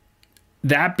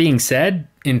 That being said,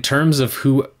 in terms of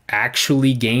who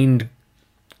actually gained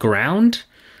ground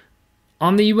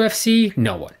on the UFC,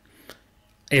 no one.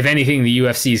 If anything, the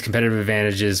UFC's competitive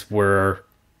advantages were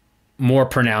more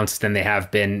pronounced than they have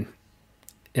been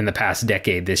in the past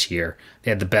decade this year.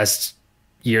 They had the best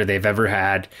year they've ever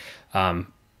had.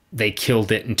 They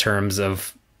killed it in terms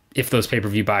of, if those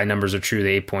pay-per-view buy numbers are true,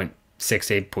 the 8.6,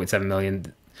 8.7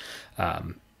 million,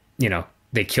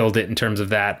 they killed it in terms of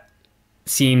that.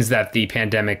 Seems that the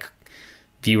pandemic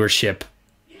viewership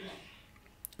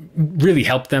really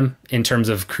helped them in terms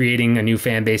of creating a new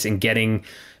fan base and getting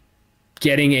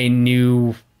a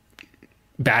new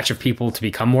batch of people to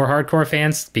become more hardcore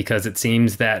fans, because it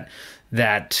seems that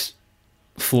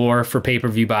floor for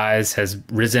pay-per-view buys has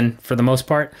risen for the most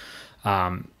part.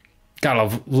 Got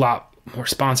a lot more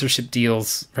sponsorship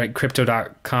deals, right?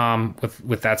 Crypto.com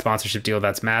with that sponsorship deal,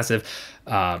 that's massive.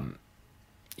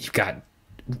 You've got,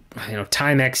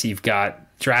 Timex, you've got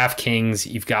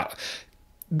DraftKings,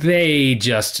 they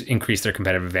just increased their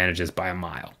competitive advantages by a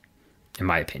mile, in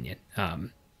my opinion.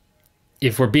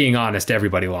 If we're being honest,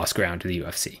 everybody lost ground to the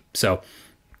UFC. So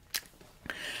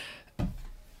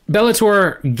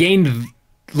Bellator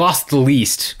lost the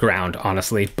least ground,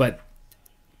 honestly, but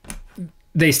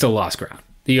they still lost ground.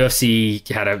 The UFC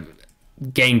had a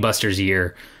gangbusters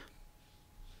year.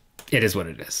 It is what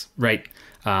it is, right?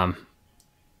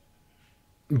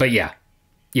 But yeah,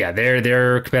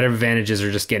 their competitive advantages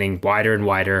are just getting wider and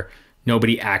wider.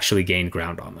 Nobody actually gained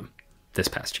ground on them this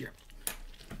past year.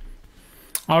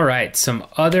 All right, some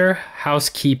other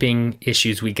housekeeping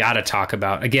issues we got to talk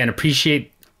about. Again,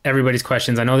 appreciate everybody's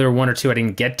questions. I know there were one or two I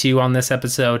didn't get to on this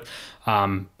episode.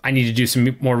 I need to do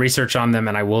some more research on them,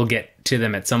 and I will get to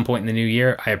them at some point in the new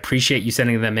year. I appreciate you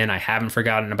sending them in. I haven't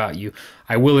forgotten about you.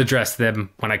 I will address them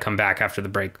when I come back after the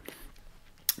break.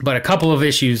 But a couple of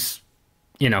issues,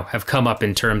 have come up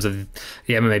in terms of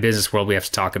the MMA business world we have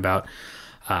to talk about.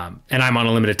 And I'm on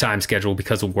a limited time schedule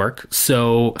because of work.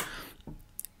 So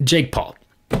Jake Paul,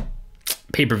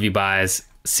 pay-per-view buys,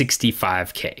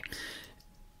 $65K.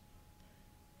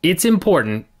 It's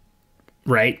important,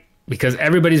 right? Because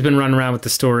everybody's been running around with the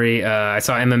story. I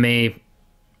saw MMA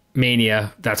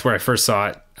Mania. That's where I first saw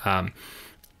it.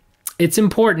 It's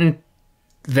important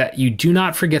that you do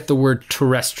not forget the word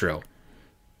terrestrial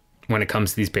when it comes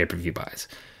to these pay-per-view buys.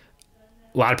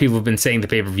 A lot of people have been saying the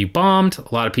pay-per-view bombed.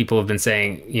 A lot of people have been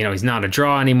saying, he's not a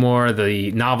draw anymore.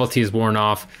 The novelty is worn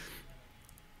off.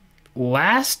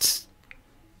 Last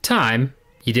time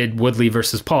you did Woodley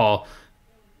versus Paul,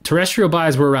 terrestrial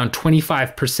buys were around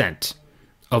 25%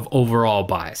 of overall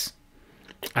buys.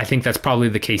 I think that's probably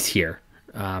the case here.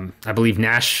 I believe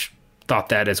Nash thought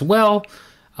that as well.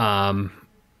 A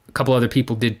couple other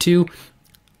people did too.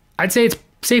 I'd say it's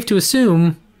safe to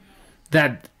assume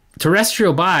that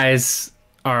terrestrial buys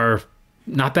are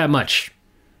not that much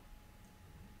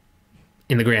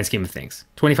in the grand scheme of things.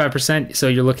 25%. So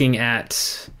you're looking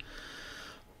at,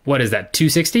 what is that?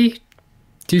 260?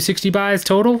 260 buys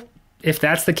total? If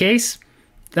that's the case,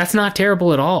 that's not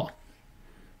terrible at all.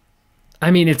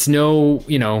 I mean, it's no,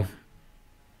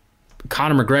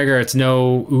 Conor McGregor, it's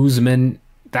no Usman,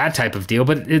 that type of deal,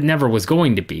 but it never was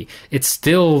going to be. It's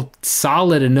still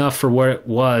solid enough for what it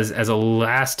was as a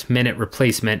last-minute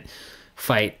replacement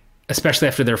fight, especially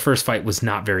after their first fight was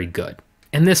not very good.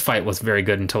 And this fight was very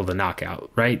good until the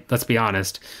knockout, right? Let's be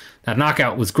honest. That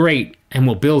knockout was great and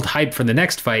will build hype for the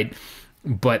next fight,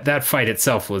 but that fight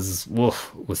itself was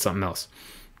something else.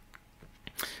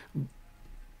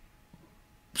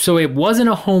 So it wasn't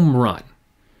a home run.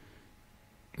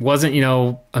 It wasn't,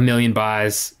 a million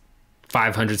buys,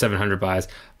 500, 700 buys,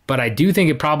 but I do think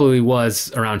it probably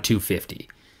was around 250,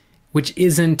 which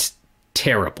isn't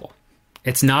terrible.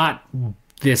 It's not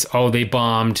this, they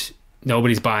bombed,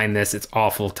 nobody's buying this, it's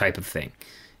awful type of thing.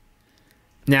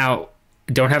 Now,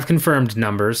 don't have confirmed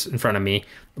numbers in front of me,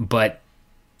 but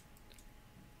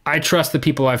I trust the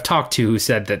people I've talked to who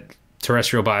said that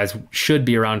terrestrial buys should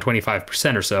be around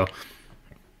 25% or so.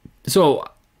 So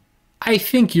I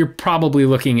think you're probably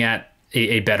looking at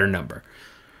a better number.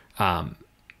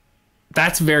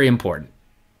 That's very important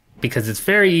because it's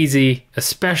very easy,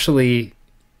 especially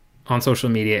on social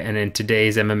media and in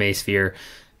today's MMA sphere,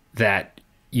 that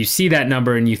you see that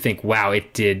number and you think, wow,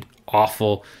 it did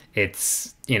awful.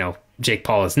 It's, Jake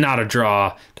Paul is not a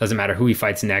draw. Doesn't matter who he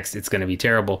fights next. It's going to be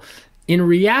terrible. In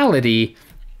reality,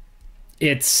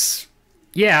 this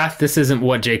isn't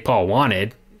what Jake Paul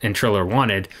wanted and Triller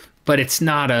wanted, but it's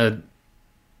not a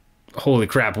holy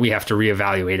crap, we have to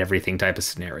reevaluate everything type of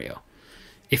scenario.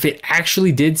 If it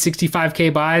actually did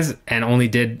 65K buys and only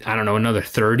did, I don't know, another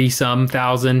 30 some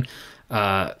thousand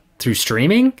through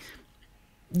streaming,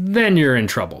 then you're in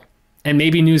trouble. And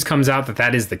maybe news comes out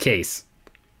that is the case,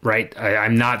 right?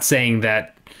 I'm not saying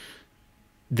that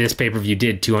this pay-per-view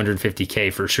did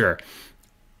 250K for sure.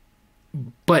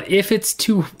 But if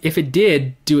it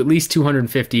did do at least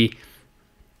 250,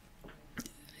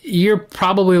 you're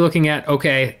probably looking at,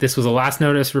 okay, this was a last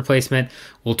notice replacement.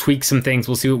 We'll tweak some things.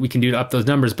 We'll see what we can do to up those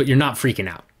numbers, but you're not freaking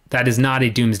out. That is not a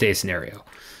doomsday scenario.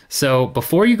 So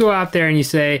before you go out there and you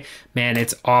say, man,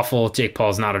 it's awful, Jake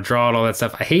Paul's not a draw and all that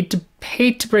stuff, I hate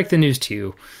to break the news to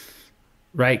you,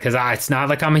 right? Because it's not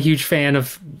like I'm a huge fan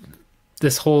of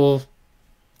this whole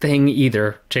thing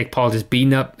either. Jake Paul just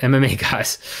beating up MMA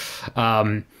guys.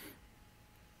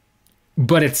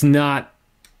 But it's not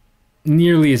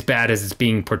nearly as bad as it's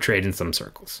being portrayed in some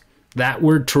circles. That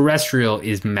word terrestrial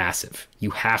is massive. You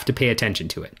have to pay attention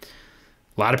to it.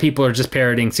 A lot of people are just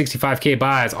parroting 65K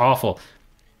buys, awful.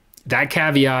 That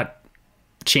caveat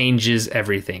changes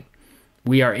everything.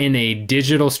 We are in a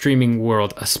digital streaming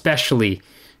world, especially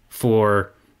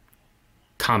for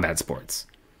combat sports.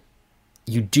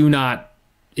 You do not,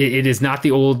 it is not the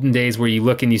olden days where you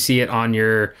look and you see it on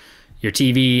your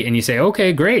TV and you say,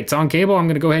 okay, great, it's on cable. I'm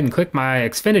going to go ahead and click my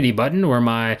Xfinity button or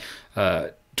my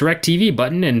Direct TV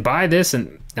button and buy this.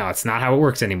 And no, it's not how it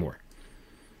works anymore.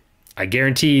 I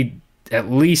guarantee at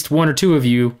least one or two of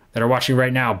you that are watching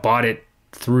right now bought it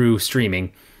through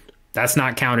streaming. That's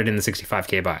not counted in the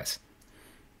 65K buys.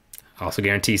 I also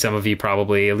guarantee some of you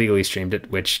probably illegally streamed it,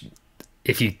 which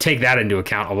if you take that into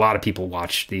account, a lot of people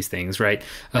watch these things, right?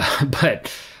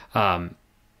 But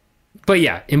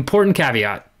yeah, important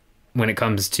caveat when it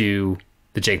comes to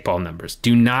the Jake Paul numbers.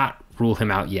 Do not rule him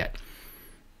out yet.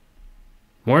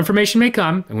 More information may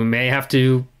come, and we may have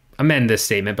to amend this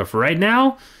statement, but for right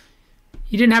now,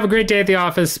 he didn't have a great day at the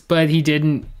office, but he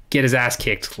didn't get his ass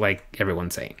kicked like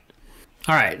everyone's saying.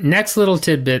 All right, next little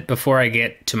tidbit before I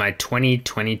get to my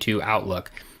 2022 outlook.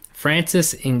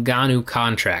 Francis Ngannou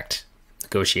contract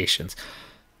negotiations.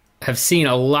 Have seen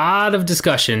a lot of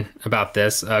discussion about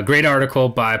this. A great article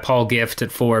by Paul Gift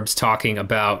at Forbes talking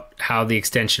about how the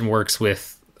extension works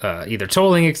with either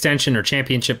tolling extension or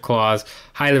championship clause.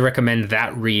 Highly recommend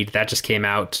that read. That just came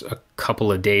out a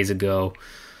couple of days ago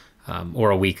or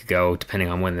a week ago, depending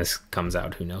on when this comes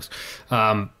out. Who knows?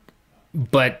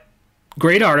 But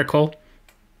great article.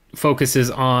 Focuses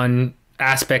on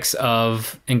aspects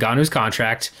of Ngannou's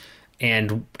contract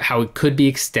and how it could be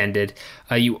extended.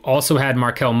 You also had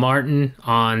Markel Martin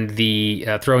on the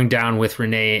Throwing Down with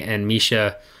Renee and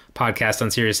Misha podcast on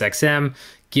SiriusXM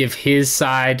give his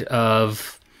side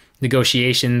of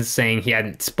negotiations, saying he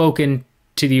hadn't spoken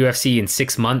to the UFC in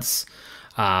 6 months,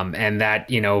 and that,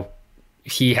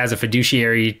 he has a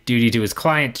fiduciary duty to his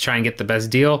client to try and get the best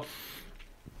deal.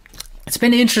 It's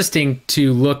been interesting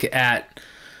to look at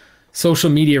social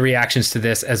media reactions to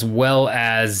this, as well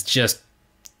as just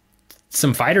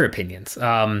some fighter opinions.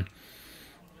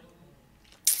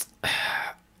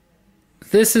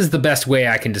 This is the best way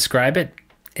I can describe it.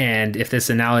 And if this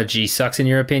analogy sucks in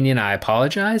your opinion, I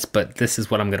apologize, but this is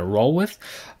what I'm going to roll with.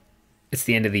 It's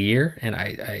the end of the year, and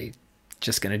I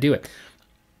just going to do it.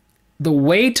 The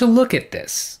way to look at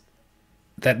this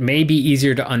that may be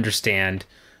easier to understand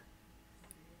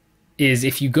is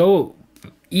if you go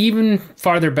even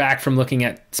farther back from looking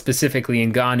at specifically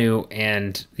Ngannou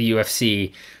and the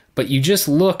UFC, but you just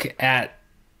look at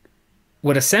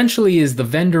what essentially is the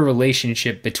vendor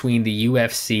relationship between the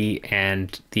UFC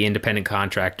and the independent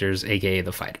contractors, aka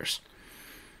the fighters,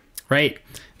 right?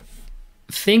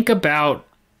 Think about,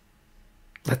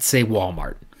 let's say,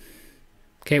 Walmart.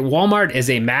 Okay, Walmart is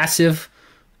a massive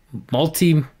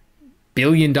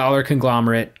multi-billion-dollar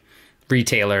conglomerate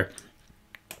retailer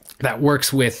that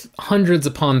works with hundreds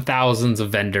upon thousands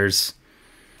of vendors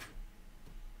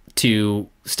to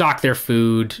stock their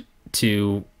food,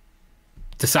 to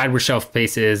decide where shelf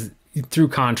space is. Through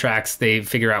contracts, they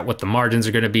figure out what the margins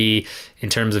are going to be in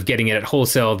terms of getting it at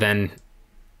wholesale, then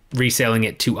reselling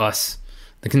it to us,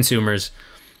 the consumers.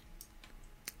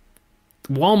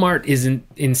 Walmart isn't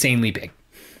insanely big,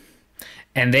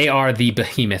 and they are the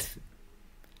behemoth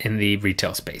in the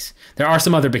retail space. There are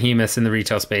some other behemoths in the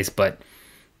retail space, but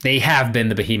they have been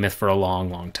the behemoth for a long,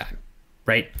 long time,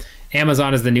 right?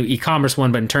 Amazon is the new e-commerce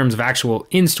one, but in terms of actual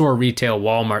in-store retail,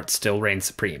 Walmart still reigns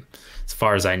supreme, as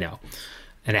far as I know,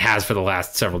 and it has for the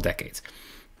last several decades.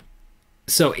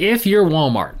 So if you're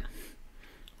Walmart,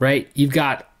 right, you've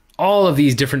got all of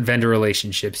these different vendor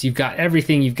relationships, you've got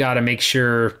everything you've got to make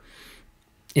sure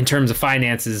in terms of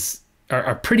finances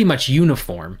are pretty much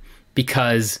uniform,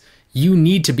 because you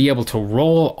need to be able to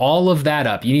roll all of that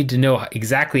up. You need to know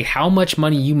exactly how much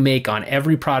money you make on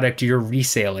every product you're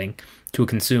reselling to a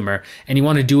consumer, and you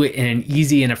want to do it in an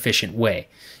easy and efficient way.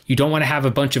 You don't want to have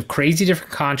a bunch of crazy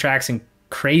different contracts and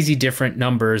crazy different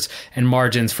numbers and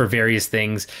margins for various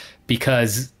things,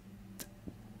 because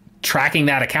tracking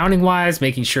that accounting wise,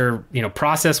 making sure,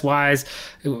 process wise,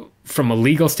 from a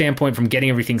legal standpoint, from getting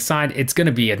everything signed, it's going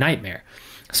to be a nightmare.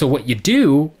 So what you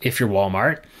do if you're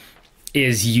Walmart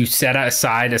is you set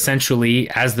aside, essentially,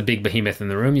 as the big behemoth in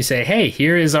the room, you say, hey,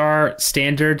 here is our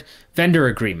standard vendor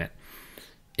agreement.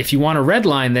 If you want to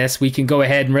redline this, we can go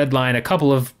ahead and redline a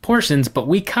couple of portions, but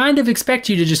we kind of expect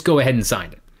you to just go ahead and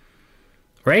sign it,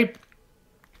 right?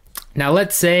 Now,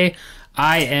 let's say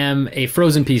I am a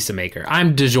frozen pizza maker.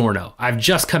 I'm DiGiorno. I've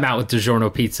just come out with DiGiorno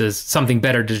pizzas, something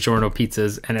better DiGiorno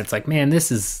pizzas, and it's like, man,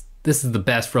 this is the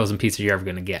best frozen pizza you're ever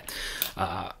going to get.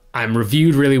 I'm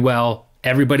reviewed really well.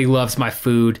 Everybody loves my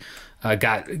food.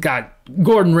 Got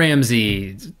Gordon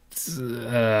Ramsay.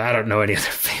 I don't know any other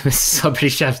famous celebrity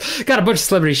chefs. Got a bunch of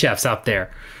celebrity chefs out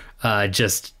there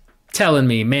just telling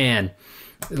me, man,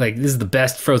 like, this is the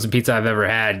best frozen pizza I've ever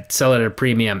had. Sell it at a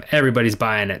premium. Everybody's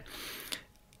buying it.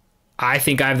 I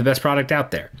think I have the best product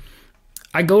out there.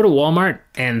 I go to Walmart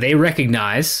and they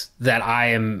recognize that I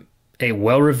am a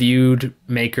well-reviewed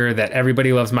maker, that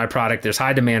everybody loves my product. There's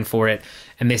high demand for it.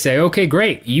 And they say, okay,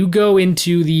 great. You go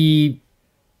into the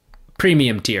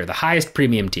premium tier, the highest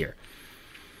premium tier.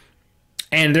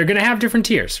 And they're going to have different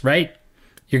tiers, right?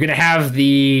 You're going to have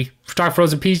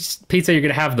frozen pizza. You're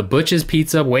going to have the Butch's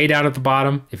Pizza way down at the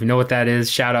bottom. If you know what that is,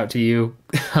 shout out to you.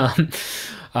 You're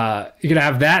going to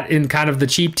have that in kind of the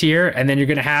cheap tier. And then you're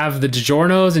going to have the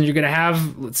DiGiorno's, and you're going to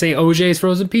have, let's say, OJ's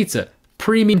Frozen Pizza.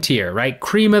 Premium tier, right?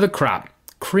 Cream of the crop.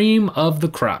 Cream of the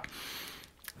crop.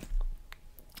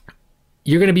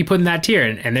 You're going to be put in that tier,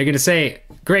 and they're going to say,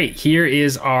 great, here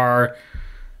is our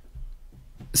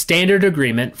standard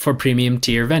agreement for premium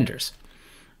tier vendors.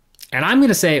 And I'm going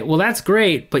to say, well, that's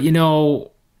great, but I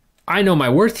know my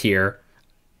worth here.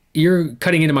 You're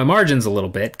cutting into my margins a little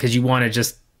bit because you want to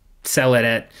just sell it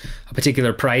at a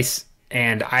particular price,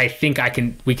 and I think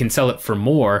we can sell it for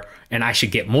more, and I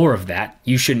should get more of that.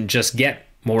 You shouldn't just get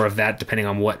more of that depending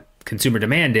on what consumer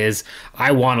demand is.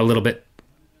 I want a little bit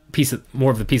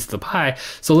more of the piece of the pie.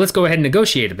 So let's go ahead and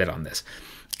negotiate a bit on this.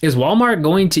 Is Walmart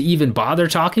going to even bother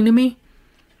talking to me?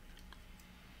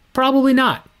 Probably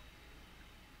not.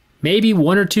 Maybe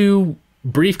one or two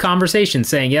brief conversations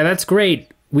saying, yeah, that's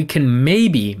great. We can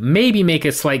maybe make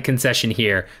a slight concession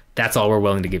here. That's all we're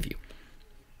willing to give you.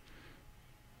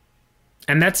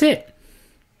 And that's it.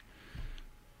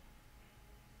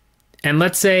 And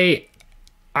let's say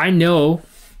I know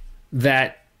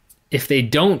that if they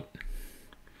don't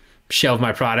shelve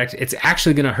my product, it's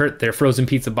actually going to hurt their frozen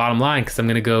pizza bottom line, because I'm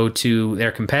going to go to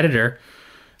their competitor,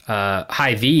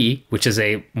 Hy-Vee, which is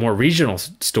a more regional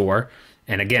store.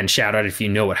 And again, shout out if you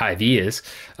know what Hy-Vee is.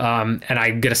 And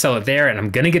I'm going to sell it there, and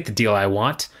I'm going to get the deal I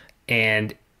want.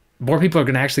 And more people are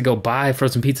going to actually go buy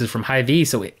frozen pizzas from Hy-Vee.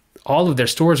 So all of their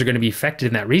stores are going to be affected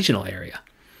in that regional area.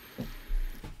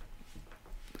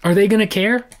 Are they going to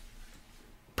care?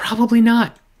 Probably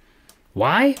not.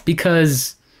 Why?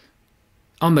 Because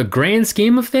on the grand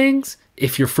scheme of things,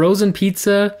 if your frozen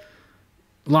pizza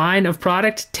line of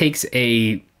product takes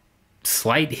a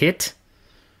slight hit,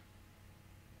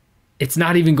 it's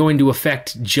not even going to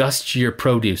affect just your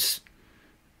produce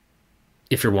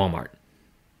if you're Walmart,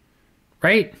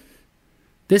 right?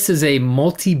 This is a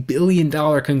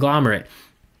multi-billion-dollar conglomerate.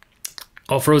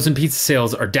 All frozen pizza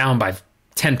sales are down by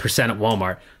 10% at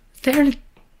Walmart.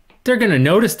 They're going to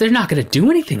notice. They're not going to do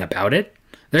anything about it.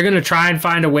 They're going to try and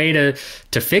find a way to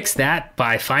fix that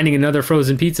by finding another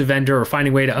frozen pizza vendor or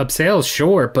finding a way to up sales,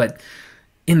 sure. But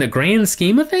in the grand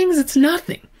scheme of things, it's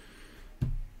nothing.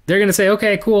 They're going to say,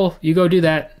 okay, cool, you go do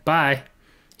that. Bye.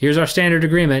 Here's our standard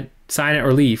agreement. Sign it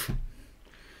or leave.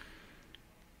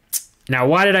 Now,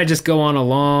 why did I just go on a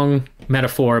long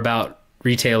metaphor about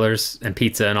retailers and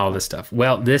pizza and all this stuff?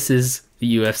 Well, this is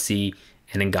the UFC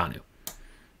and Ngannou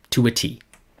to a T.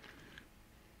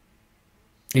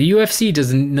 The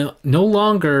UFC no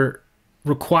longer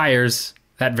requires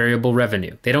that variable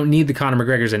revenue. They don't need the Conor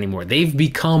McGregors anymore. They've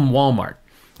become Walmart.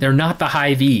 They're not the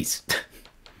Hy-Vees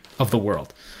of the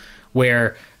world,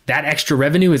 where that extra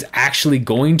revenue is actually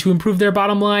going to improve their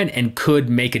bottom line and could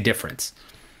make a difference.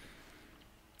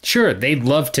 Sure, they'd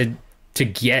love to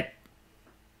get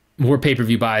more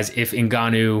pay-per-view buys if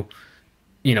Ngannou,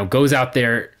 goes out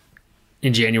there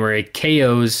in January,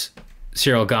 KOs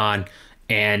Cyril Gane,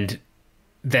 and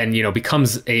then,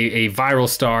 becomes a viral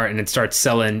star and it starts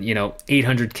selling,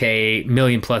 800K,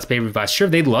 million plus pay-per-view buys. Sure,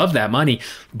 they'd love that money.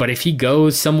 But if he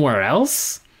goes somewhere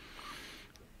else,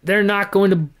 they're not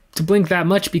going to blink that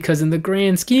much, because in the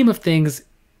grand scheme of things,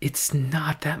 it's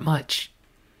not that much.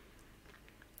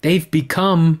 They've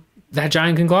become that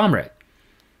giant conglomerate.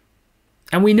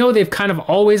 And we know they've kind of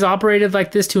always operated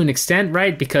like this to an extent,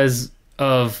 right? Because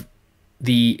of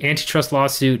the antitrust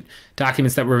lawsuit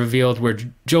documents that were revealed, where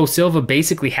Joe Silva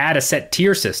basically had a set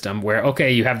tier system where,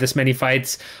 okay, you have this many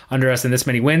fights under us and this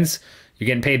many wins, you're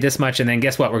getting paid this much, and then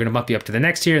guess what? We're going to bump you up to the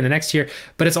next tier and the next tier.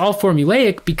 But it's all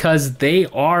formulaic because they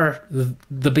are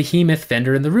the behemoth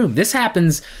vendor in the room. This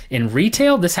happens in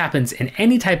retail. This happens in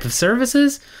any type of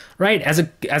services, right? As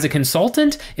a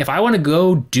consultant, if I want to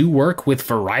go do work with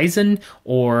Verizon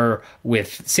or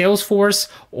with Salesforce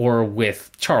or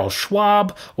with Charles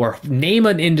Schwab, or name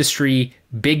an industry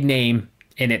big name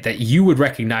in it that you would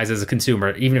recognize as a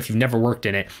consumer, even if you've never worked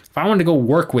in it, if I want to go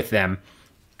work with them,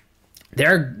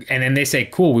 and then they say,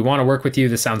 cool, we want to work with you,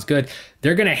 this sounds good,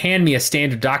 they're going to hand me a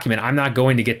standard document. I'm not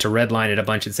going to get to redline it a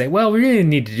bunch and say, well, we really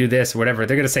need to do this or whatever.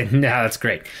 They're going to say, no, that's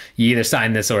great. You either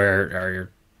sign this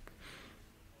or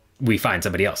we find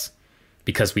somebody else,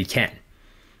 because we can.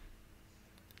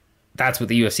 That's what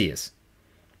the UFC is.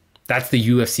 That's the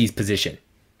UFC's position.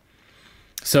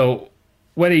 So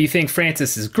whether you think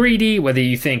Francis is greedy, whether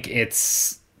you think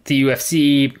it's the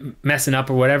UFC messing up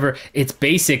or whatever, it's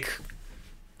basic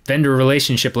vendor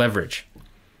relationship leverage.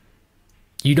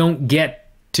 You don't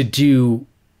get to do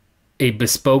a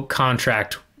bespoke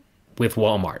contract with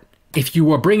Walmart. If you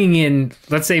were bringing in,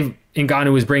 let's say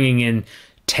Ngannou was bringing in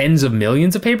tens of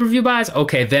millions of pay-per-view buys,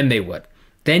 okay, then they would.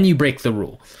 Then you break the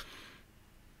rule.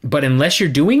 But unless you're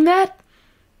doing that,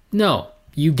 no.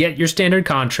 You get your standard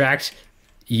contract.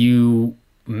 You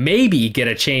maybe get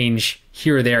a change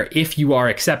here or there if you are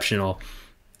exceptional.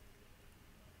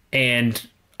 And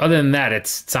other than that,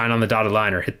 it's sign on the dotted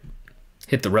line or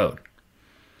hit the road.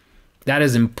 That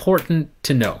is important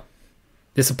to know.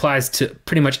 This applies to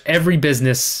pretty much every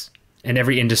business and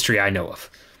every industry I know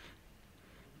of,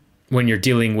 when you're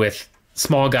dealing with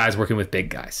small guys working with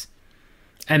big guys.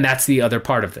 And that's the other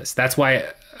part of this. That's why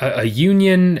a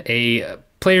union, a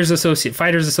players associate,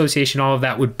 fighters association, all of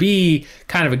that would be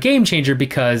kind of a game changer,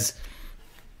 because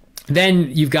then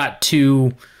you've got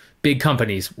two big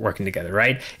companies working together,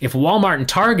 right? If Walmart and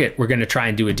Target were going to try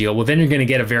and do a deal, well, then you're going to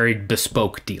get a very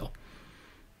bespoke deal.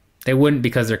 They wouldn't,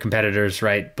 because they're competitors,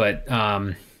 right? But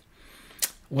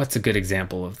what's a good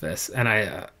example of this?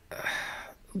 And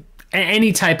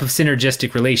any type of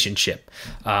synergistic relationship.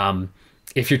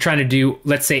 If you're trying to do,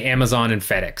 let's say, Amazon and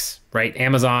FedEx, right?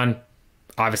 Amazon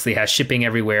obviously has shipping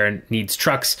everywhere and needs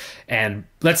trucks. And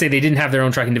let's say they didn't have their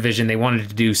own trucking division. They wanted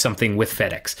to do something with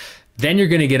FedEx. Then you're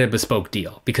going to get a bespoke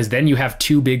deal, because then you have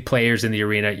two big players in the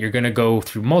arena. You're going to go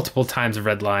through multiple times of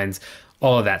red lines,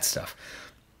 all of that stuff.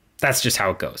 That's just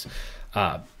how it goes.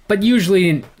 But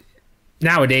usually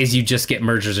nowadays you just get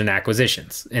mergers and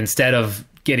acquisitions. Instead of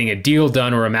getting a deal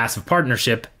done or a massive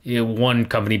partnership, one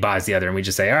company buys the other, and we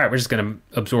just say, all right, we're just going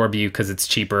to absorb you because it's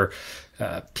cheaper.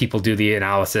 People do the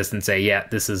analysis and say, yeah,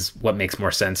 this is what makes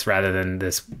more sense, rather than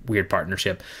this weird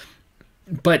partnership.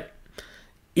 But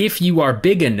if you are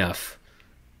big enough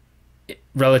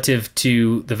relative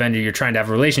to the vendor you're trying to have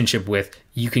a relationship with,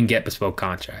 you can get bespoke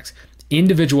contracts.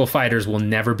 Individual fighters will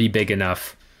never be big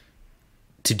enough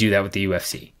to do that with the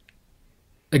UFC.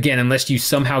 Again, unless you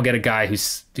somehow get a guy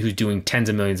who's doing tens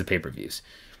of millions of pay-per-views.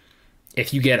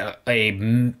 If you get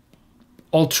a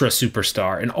ultra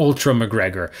superstar, an ultra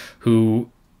McGregor, who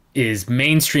is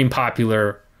mainstream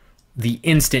popular the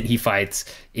instant he fights,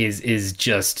 is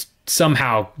just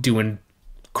somehow doing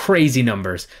crazy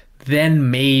numbers, then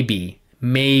maybe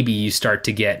you start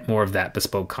to get more of that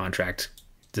bespoke contract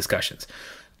discussions.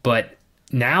 But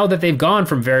now that they've gone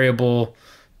from variable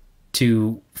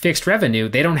to fixed revenue,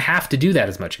 they don't have to do that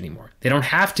as much anymore. They don't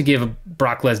have to give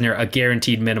Brock Lesnar a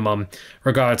guaranteed minimum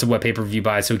regardless of what pay-per-view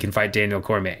buys so he can fight Daniel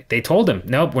Cormier. They told him,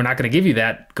 nope, we're not going to give you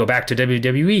that. Go back to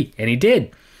WWE. And he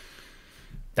did.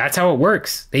 That's how it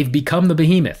works. They've become the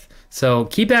behemoth. So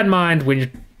keep that in mind when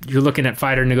you're looking at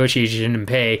fighter negotiation and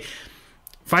pay.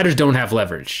 Fighters don't have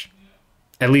leverage.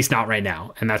 at least not right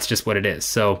now. And that's just what it is.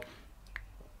 So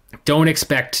don't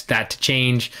expect that to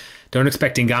change. Don't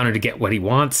expect Ngannou to get what he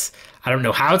wants. I don't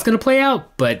know how it's going to play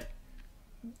out, but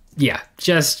yeah,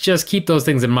 just keep those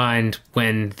things in mind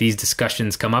when these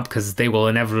discussions come up, because they will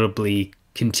inevitably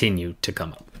continue to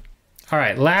come up. All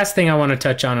right, last thing I want to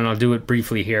touch on, and I'll do it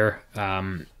briefly here,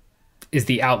 is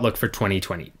the outlook for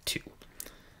 2022.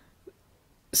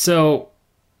 So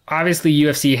obviously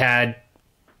UFC had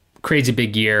crazy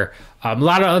big year. A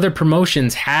lot of other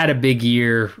promotions had a big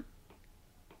year.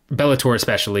 Bellator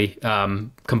especially.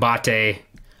 Combate,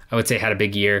 I would say, had a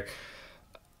big year.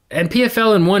 And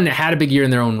PFL and ONE had a big year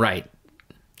in their own right.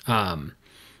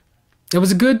 It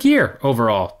was a good year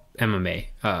overall, MMA.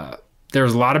 There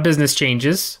was a lot of business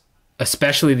changes,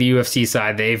 especially the UFC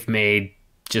side. They've made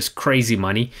just crazy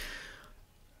money.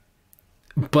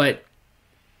 But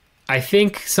I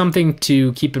think something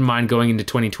to keep in mind going into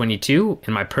 2022,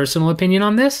 in my personal opinion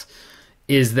on this,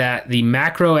 is that the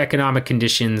macroeconomic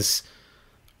conditions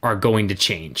are going to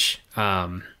change.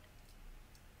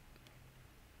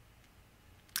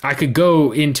 I could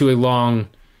go into a long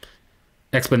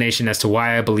explanation as to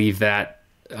why I believe that,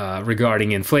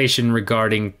 regarding inflation,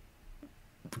 regarding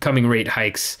coming rate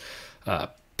hikes,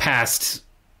 past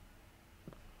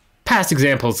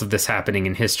examples of this happening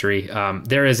in history.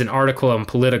 There is an article on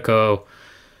Politico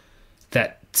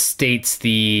that states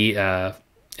I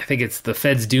think it's the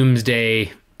Fed's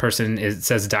doomsday person, it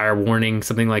says dire warning,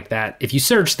 something like that. If you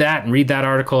search that and read that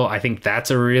article, I think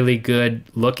that's a really good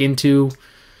look into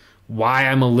why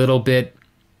I'm a little bit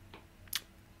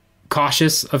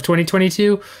cautious of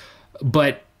 2022.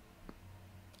 But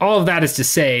all of that is to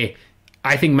say,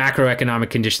 I think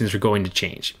macroeconomic conditions are going to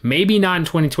change. Maybe not in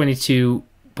 2022,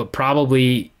 but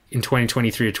probably in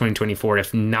 2023 or 2024,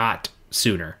 if not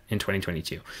sooner in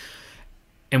 2022.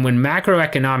 And when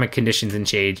macroeconomic conditions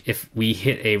change, if we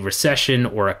hit a recession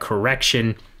or a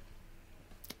correction,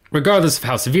 regardless of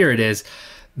how severe it is,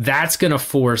 that's going to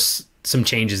force some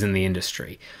changes in the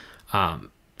industry.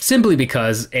 Simply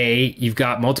because, A, you've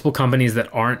got multiple companies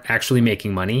that aren't actually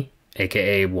making money,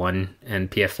 aka ONE and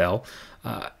PFL.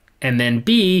 And then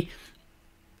B,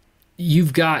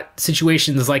 you've got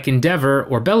situations like Endeavor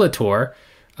or Bellator,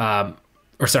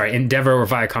 Endeavor or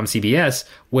Viacom CBS,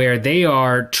 where they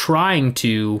are trying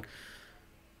to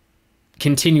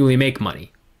continually make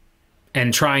money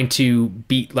and trying to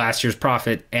beat last year's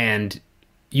profit. And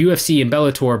UFC and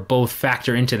Bellator both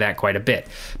factor into that quite a bit.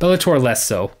 Bellator less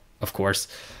so, of course.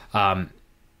 But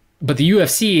the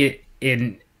UFC,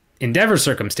 in Endeavor's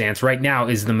circumstance right now,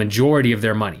 is the majority of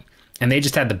their money. And they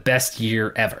just had the best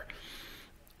year ever.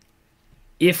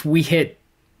 If we hit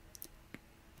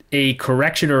a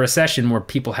correction or recession where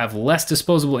people have less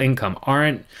disposable income,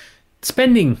 aren't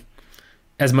spending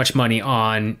as much money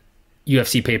on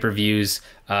UFC pay-per-views,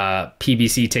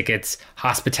 PBC tickets,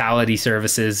 hospitality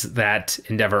services that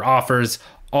Endeavor offers,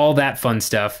 all that fun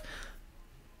stuff,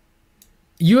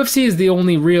 UFC is the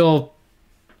only real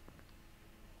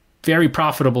very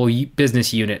profitable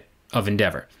business unit of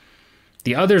Endeavor.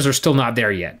 The others are still not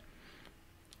there yet.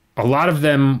 A lot of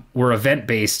them were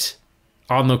event-based,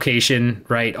 on location,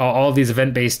 right? All these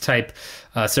event-based type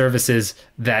services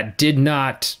that did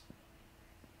not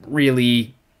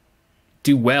really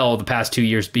do well the past 2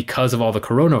 years because of all the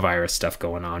coronavirus stuff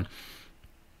going on.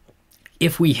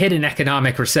 If we hit an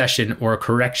economic recession or a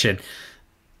correction,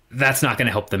 that's not going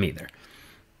to help them either.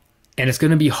 And it's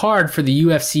going to be hard for the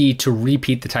UFC to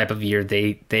repeat the type of year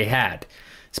they had.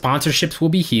 Sponsorships will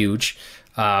be huge.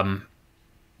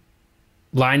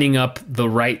 Lining up the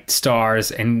right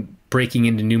stars and breaking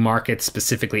into new markets,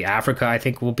 specifically Africa, I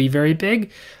think will be very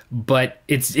big. But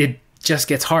it just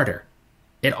gets harder.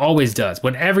 It always does.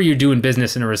 Whenever you're doing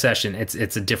business in a recession, it's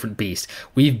a different beast.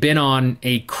 We've been on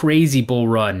a crazy bull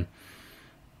run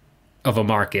of a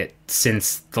market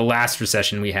since the last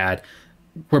recession we had.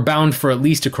 We're bound for at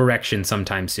least a correction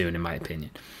sometime soon, in my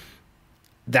opinion.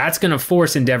 That's going to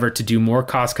force Endeavor to do more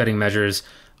cost-cutting measures,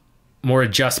 more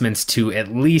adjustments to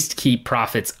at least keep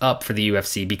profits up for the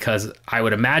UFC, because I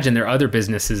would imagine their other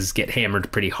businesses get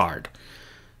hammered pretty hard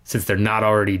since they're not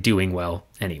already doing well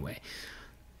anyway.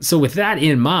 So with that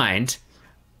in mind,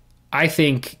 I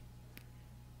think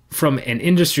from an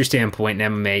industry standpoint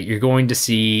in MMA, you're going to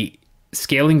see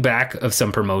scaling back of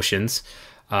some promotions,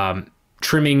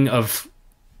 trimming of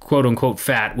quote unquote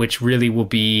fat, which really will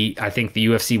be, I think the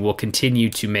UFC will continue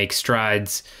to make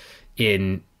strides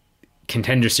in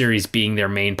Contender Series being their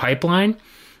main pipeline,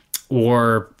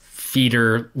 or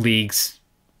feeder leagues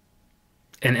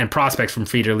and prospects from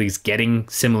feeder leagues getting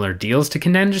similar deals to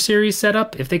Contender Series set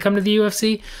up if they come to the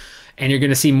UFC. And you're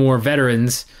going to see more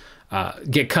veterans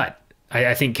get cut.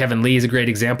 I think Kevin Lee is a great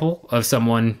example of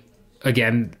someone,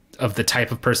 again, of the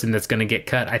type of person that's going to get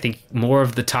cut. I think more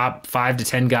of the top 5 to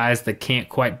 10 guys that can't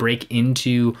quite break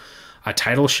into a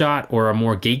title shot or are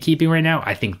more gatekeeping right now,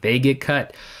 I think they get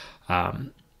cut.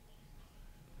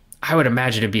 I would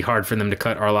imagine it'd be hard for them to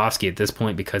cut Arlovsky at this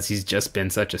point because he's just been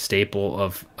such a staple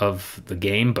of the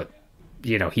game. But,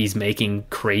 you know, he's making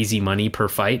crazy money per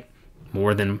fight,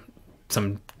 more than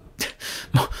some,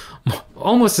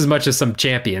 almost as much as some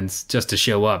champions just to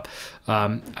show up.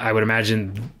 I would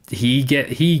imagine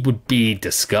he would be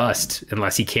discussed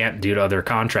unless he can't due to other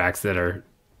contracts that are,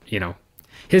 you know,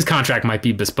 his contract might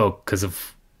be bespoke because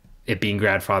of it being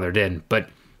grandfathered in. But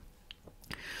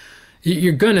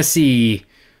you're going to see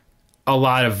a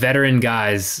lot of veteran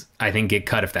guys, I think, get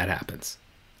cut if that happens.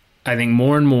 I think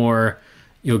more and more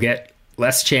you'll get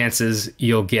less chances.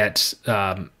 You'll get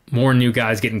more new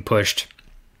guys getting pushed.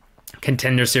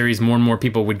 Contender series, more and more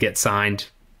people would get signed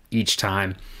each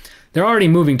time. They're already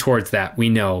moving towards that, we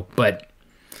know, but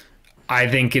I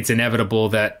think it's inevitable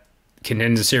that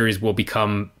contender series will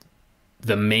become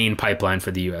the main pipeline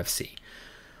for the UFC.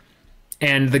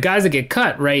 And the guys that get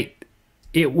cut, right,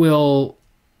 it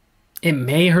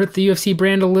may hurt the UFC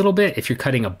brand a little bit if you're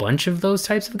cutting a bunch of those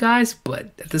types of guys,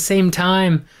 but at the same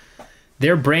time,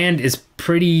 their brand is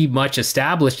pretty much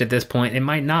established at this point. It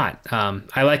might not.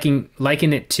 I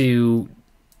liken it to,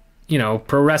 you know,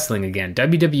 pro wrestling again.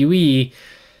 WWE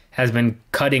has been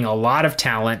cutting a lot of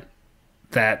talent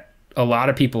that a lot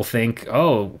of people think,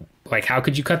 oh, like, how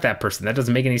could you cut that person? That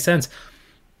doesn't make any sense.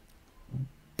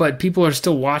 But people are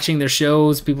still watching their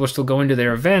shows. People are still going to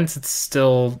their events. It's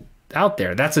still out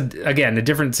there. That's, again, a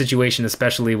different situation,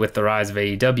 especially with the rise of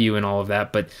AEW and all of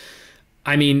that. But,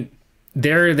 I mean,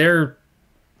 they're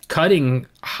cutting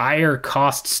higher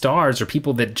cost stars or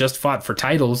people that just fought for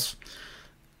titles,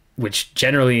 which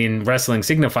generally in wrestling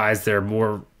signifies they're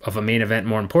more of a main event,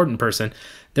 more important person.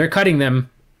 They're cutting them,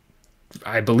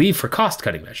 I believe, for cost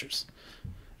cutting measures.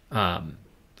 And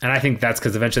I think that's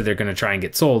because eventually they're going to try and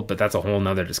get sold, but that's a whole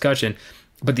nother discussion.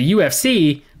 But the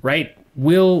UFC, right,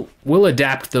 will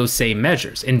adapt those same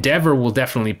measures. Endeavor will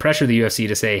definitely pressure the UFC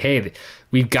to say, hey,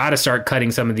 we've got to start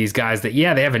cutting some of these guys that,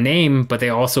 yeah, they have a name, but they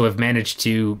also have managed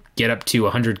to get up to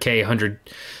 100K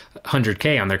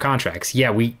on their contracts.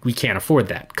 Yeah, we can't afford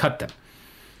that. Cut them.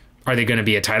 Are they going to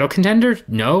be a title contender?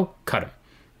 No, cut them.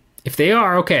 If they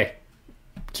are, okay,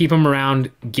 keep them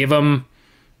around, give them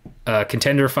a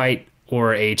contender fight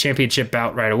or a championship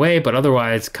bout right away, but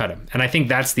otherwise cut them. And I think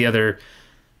that's the other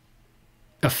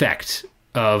effect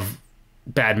of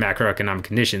bad macroeconomic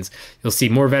conditions. You'll see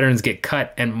more veterans get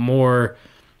cut and more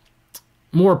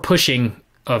pushing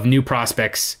of new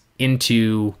prospects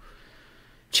into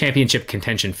championship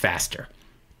contention faster.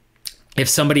 If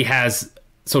somebody has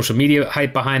social media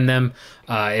hype behind them,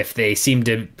 if they seem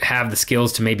to have the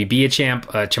skills to maybe be a champ,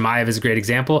 Chimaev is a great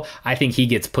example. I think he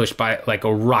gets pushed by like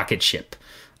a rocket ship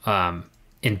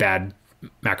in bad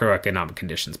macroeconomic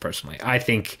conditions. Personally, I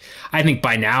think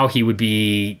by now he would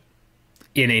be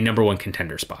in a number one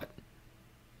contender spot,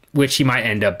 which he might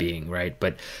end up being, right?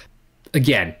 But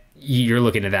again, you're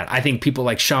looking at that. I think people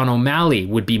like Sean O'Malley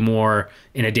would be more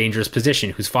in a dangerous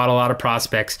position, who's fought a lot of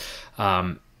prospects,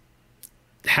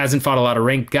 hasn't fought a lot of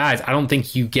ranked guys. I don't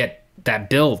think you get that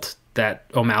build that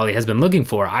O'Malley has been looking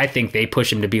for. I think they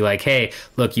push him to be like, hey,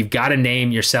 look, you've got a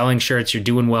name, you're selling shirts, you're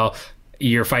doing well,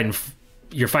 you're fighting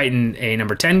a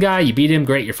number 10 guy, you beat him,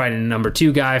 great, you're fighting a number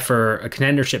 2 guy for a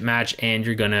contendership match, and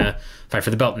you're gonna fight for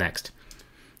the belt next.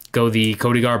 Go the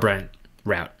Cody Garbrandt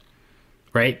route,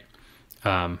 right?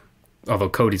 Although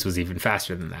Cody's was even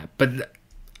faster than that. But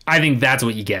I think that's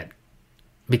what you get,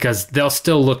 because they'll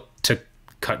still look to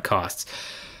cut costs.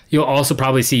 You'll also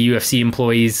probably see UFC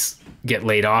employees get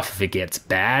laid off if it gets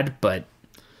bad, but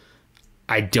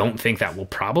I don't think that will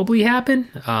probably happen.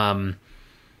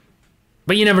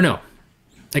 But you never know.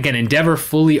 Again, Endeavor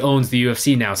fully owns the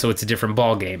UFC now, so it's a different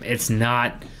ball game. It's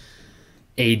not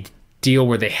a deal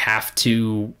where they have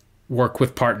to work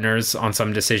with partners on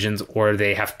some decisions, or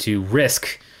they have to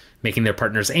risk making their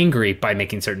partners angry by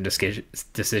making certain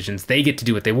decisions. They get to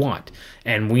do what they want.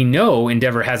 And we know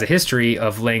Endeavor has a history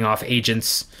of laying off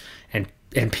agents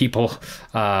and people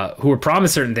who were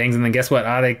promised certain things, and then guess what?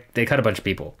 They cut a bunch of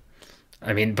people.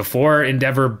 I mean, before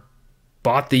Endeavor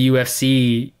bought the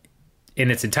UFC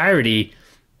in its entirety,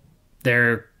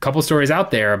 there are a couple stories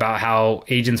out there about how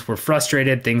agents were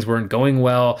frustrated, things weren't going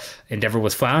well, Endeavor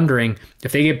was floundering.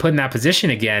 If they get put in that position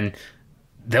again,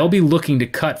 they'll be looking to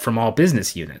cut from all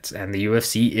business units, and the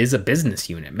UFC is a business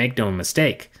unit, make no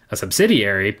mistake, a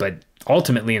subsidiary, but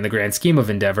ultimately in the grand scheme of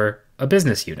Endeavor, a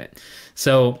business unit.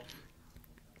 So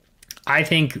I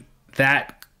think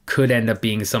that could end up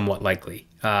being somewhat likely.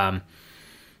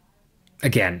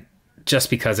 Again, just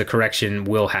because a correction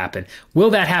will happen. Will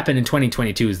that happen in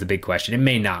 2022 is the big question. It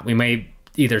may not. We may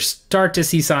either start to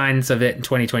see signs of it in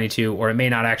 2022, or it may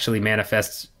not actually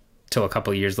manifest till a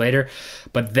couple of years later.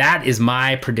 But that is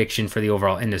my prediction for the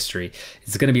overall industry.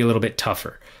 It's going to be a little bit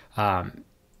tougher.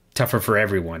 Tougher for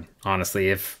everyone, honestly,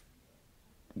 if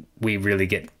we really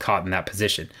get caught in that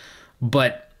position.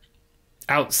 But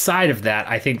outside of that,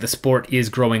 I think the sport is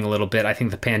growing a little bit. I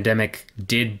think the pandemic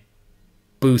did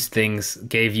boost things,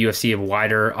 gave UFC a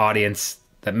wider audience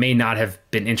that may not have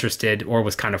been interested or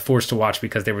was kind of forced to watch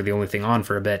because they were the only thing on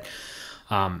for a bit.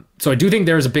 So I do think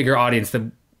there's a bigger audience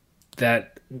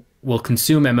that will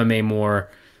consume MMA more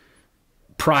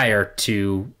prior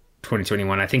to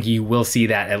 2021. I think you will see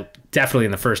that definitely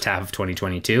in the first half of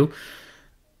 2022.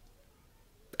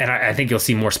 And I think you'll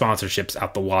see more sponsorships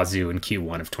out the wazoo in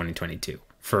Q1 of 2022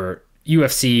 for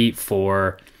UFC,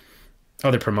 for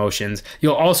other promotions.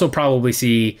 You'll also probably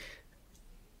see,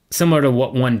 similar to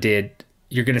what one did,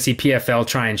 you're going to see PFL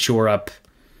try and shore up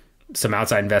some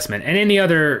outside investment. And any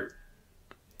other,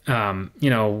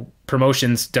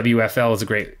 promotions, WFL is a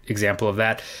great example of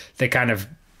that. They kind of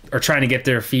are trying to get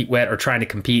their feet wet or trying to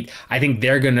compete. I think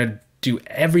they're going to do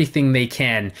everything they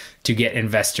can to get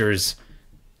investors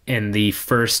in the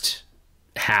first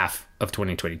half of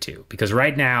 2022, because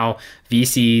right now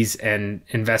VCs and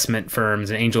investment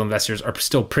firms and angel investors are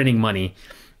still printing money,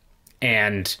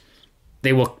 and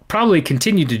they will probably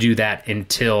continue to do that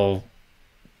until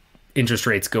interest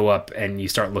rates go up and you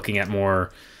start looking at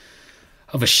more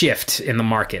of a shift in the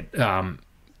market.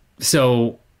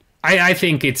 So I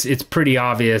think it's pretty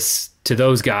obvious to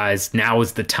those guys now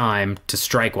is the time to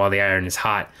strike while the iron is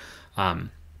hot,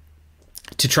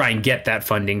 to try and get that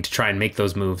funding, to try and make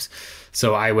those moves.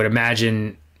 So I would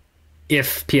imagine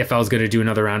if PFL is going to do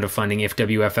another round of funding, if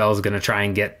WFL is going to try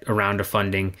and get a round of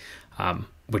funding,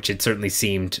 which it certainly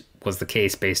seemed was the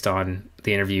case based on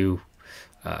the interview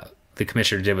the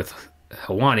commissioner did with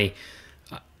Helwani,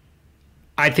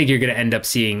 I think you're going to end up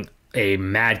seeing a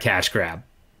mad cash grab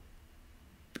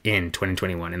in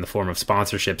 2021 in the form of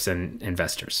sponsorships and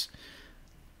investors.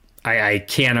 I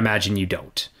can't imagine you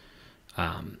don't.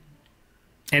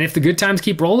 And if the good times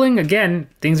keep rolling, again,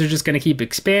 things are just going to keep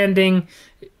expanding.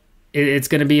 It's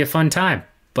going to be a fun time.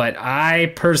 But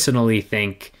I personally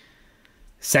think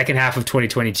second half of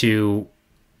 2022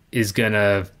 is going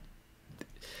to...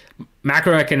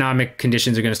 macroeconomic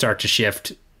conditions are going to start to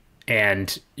shift,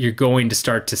 and you're going to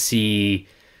start to see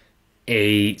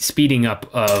a speeding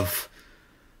up of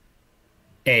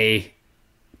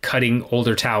cutting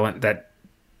older talent that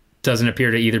doesn't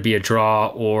appear to either be a draw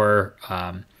or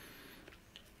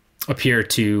appear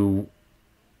to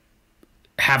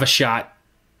have a shot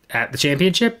at the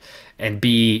championship, and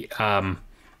be,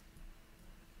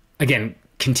 again,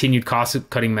 continued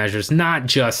cost-cutting measures, not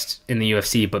just in the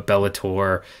UFC, but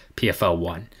Bellator, PFL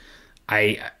 1.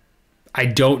 I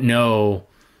don't know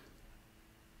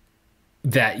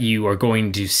that you are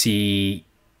going to see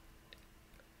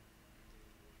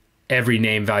every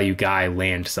name value guy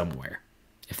land somewhere,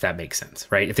 if that makes sense,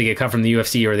 right? If they get cut from the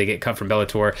UFC or they get cut from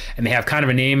Bellator and they have kind of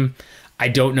a name, I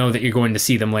don't know that you're going to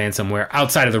see them land somewhere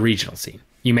outside of the regional scene.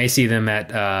 You may see them at,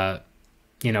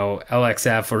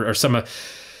 LXF or some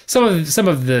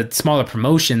of the smaller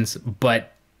promotions,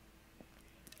 but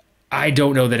I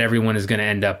don't know that everyone is going to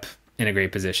end up in a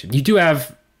great position. You do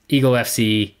have Eagle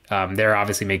FC. They're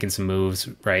obviously making some moves,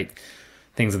 right?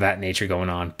 Things of that nature going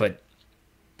on. But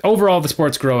overall, the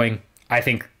sport's growing. I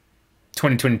think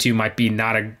 2022 might be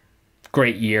not a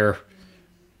great year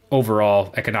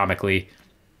overall economically.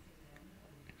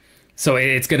 So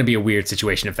it's going to be a weird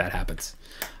situation if that happens.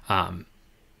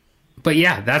 But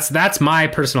yeah, that's my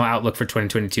personal outlook for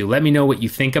 2022. Let me know what you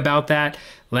think about that.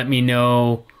 Let me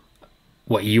know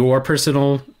what your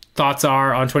personal thoughts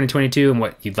are on 2022 and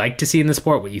what you'd like to see in the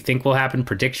sport, what you think will happen,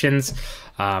 predictions.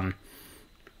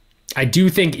 I do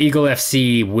think Eagle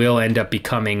FC will end up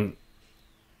becoming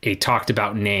a talked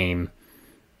about name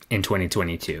in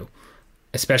 2022,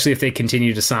 especially if they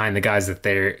continue to sign the guys that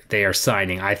they are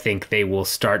signing. I think they will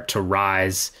start to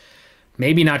rise,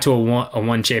 maybe not to a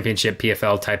one championship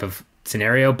PFL type of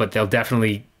scenario, but they'll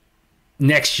definitely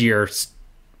next year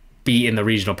be in the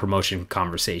regional promotion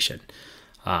conversation.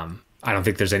 I don't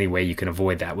think there's any way you can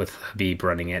avoid that with Habib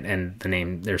running it and the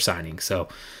name they're signing. So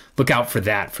look out for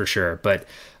that for sure. But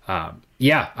I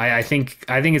think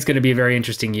it's going to be a very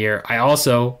interesting year. I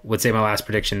also would say my last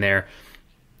prediction there,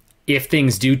 if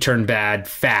things do turn bad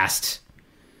fast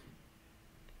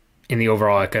in the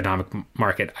overall economic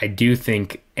market, I do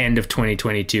think end of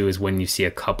 2022 is when you see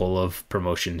a couple of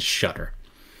promotions shutter.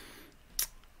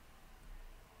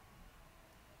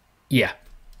 Yeah.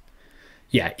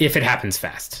 Yeah, if it happens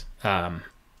fast.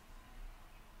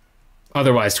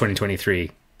 Otherwise,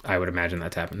 2023, I would imagine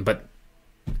that to happen. But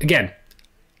again,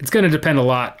 it's going to depend a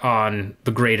lot on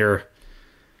the greater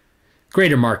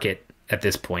market at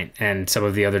this point and some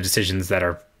of the other decisions that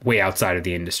are way outside of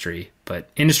the industry. But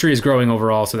industry is growing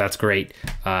overall, so that's great.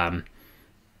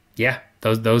 Yeah,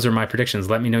 those are my predictions.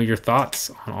 Let me know your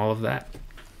thoughts on all of that.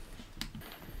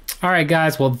 All right,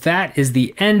 guys. Well, that is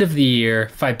the end of the year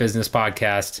Fight Business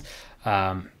Podcast.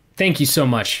 Thank you so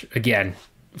much again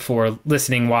for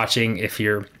listening, watching. If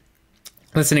you're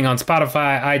listening on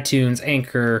Spotify, iTunes,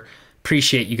 Anchor,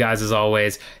 appreciate you guys as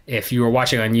always. If you are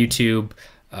watching on YouTube,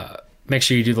 make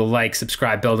sure you do the like,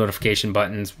 subscribe, bell notification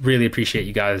buttons. Really appreciate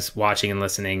you guys watching and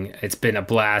listening. It's been a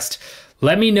blast.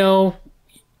 Let me know,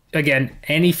 again,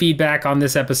 any feedback on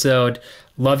this episode.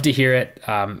 Love to hear it.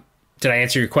 Did I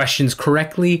answer your questions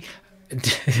correctly?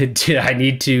 Did I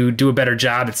need to do a better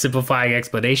job at simplifying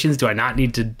explanations? Do I not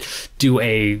need to do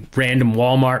a random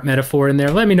Walmart metaphor in there?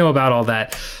 Let me know about all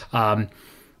that.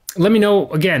 Let me know,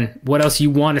 again, what else you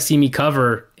want to see me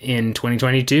cover in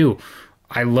 2022.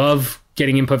 I love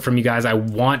getting input from you guys. I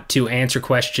want to answer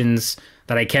questions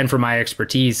that I can from my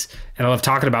expertise, and I love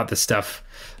talking about this stuff.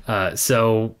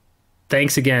 So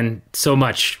thanks again so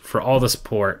much for all the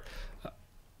support.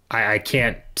 I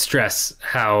can't stress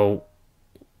how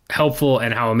helpful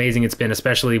and how amazing it's been,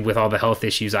 especially with all the health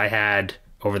issues I had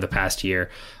over the past year.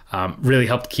 Really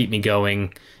helped keep me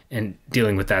going and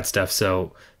dealing with that stuff.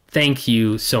 So thank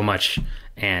you so much,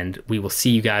 and we will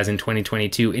see you guys in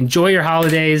 2022. Enjoy your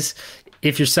holidays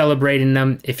if you're celebrating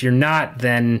them. If you're not,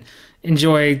 then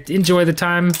enjoy the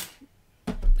time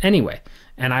anyway.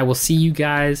 And I will see you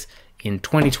guys in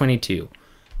 2022.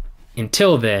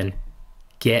 Until then,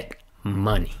 get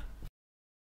money.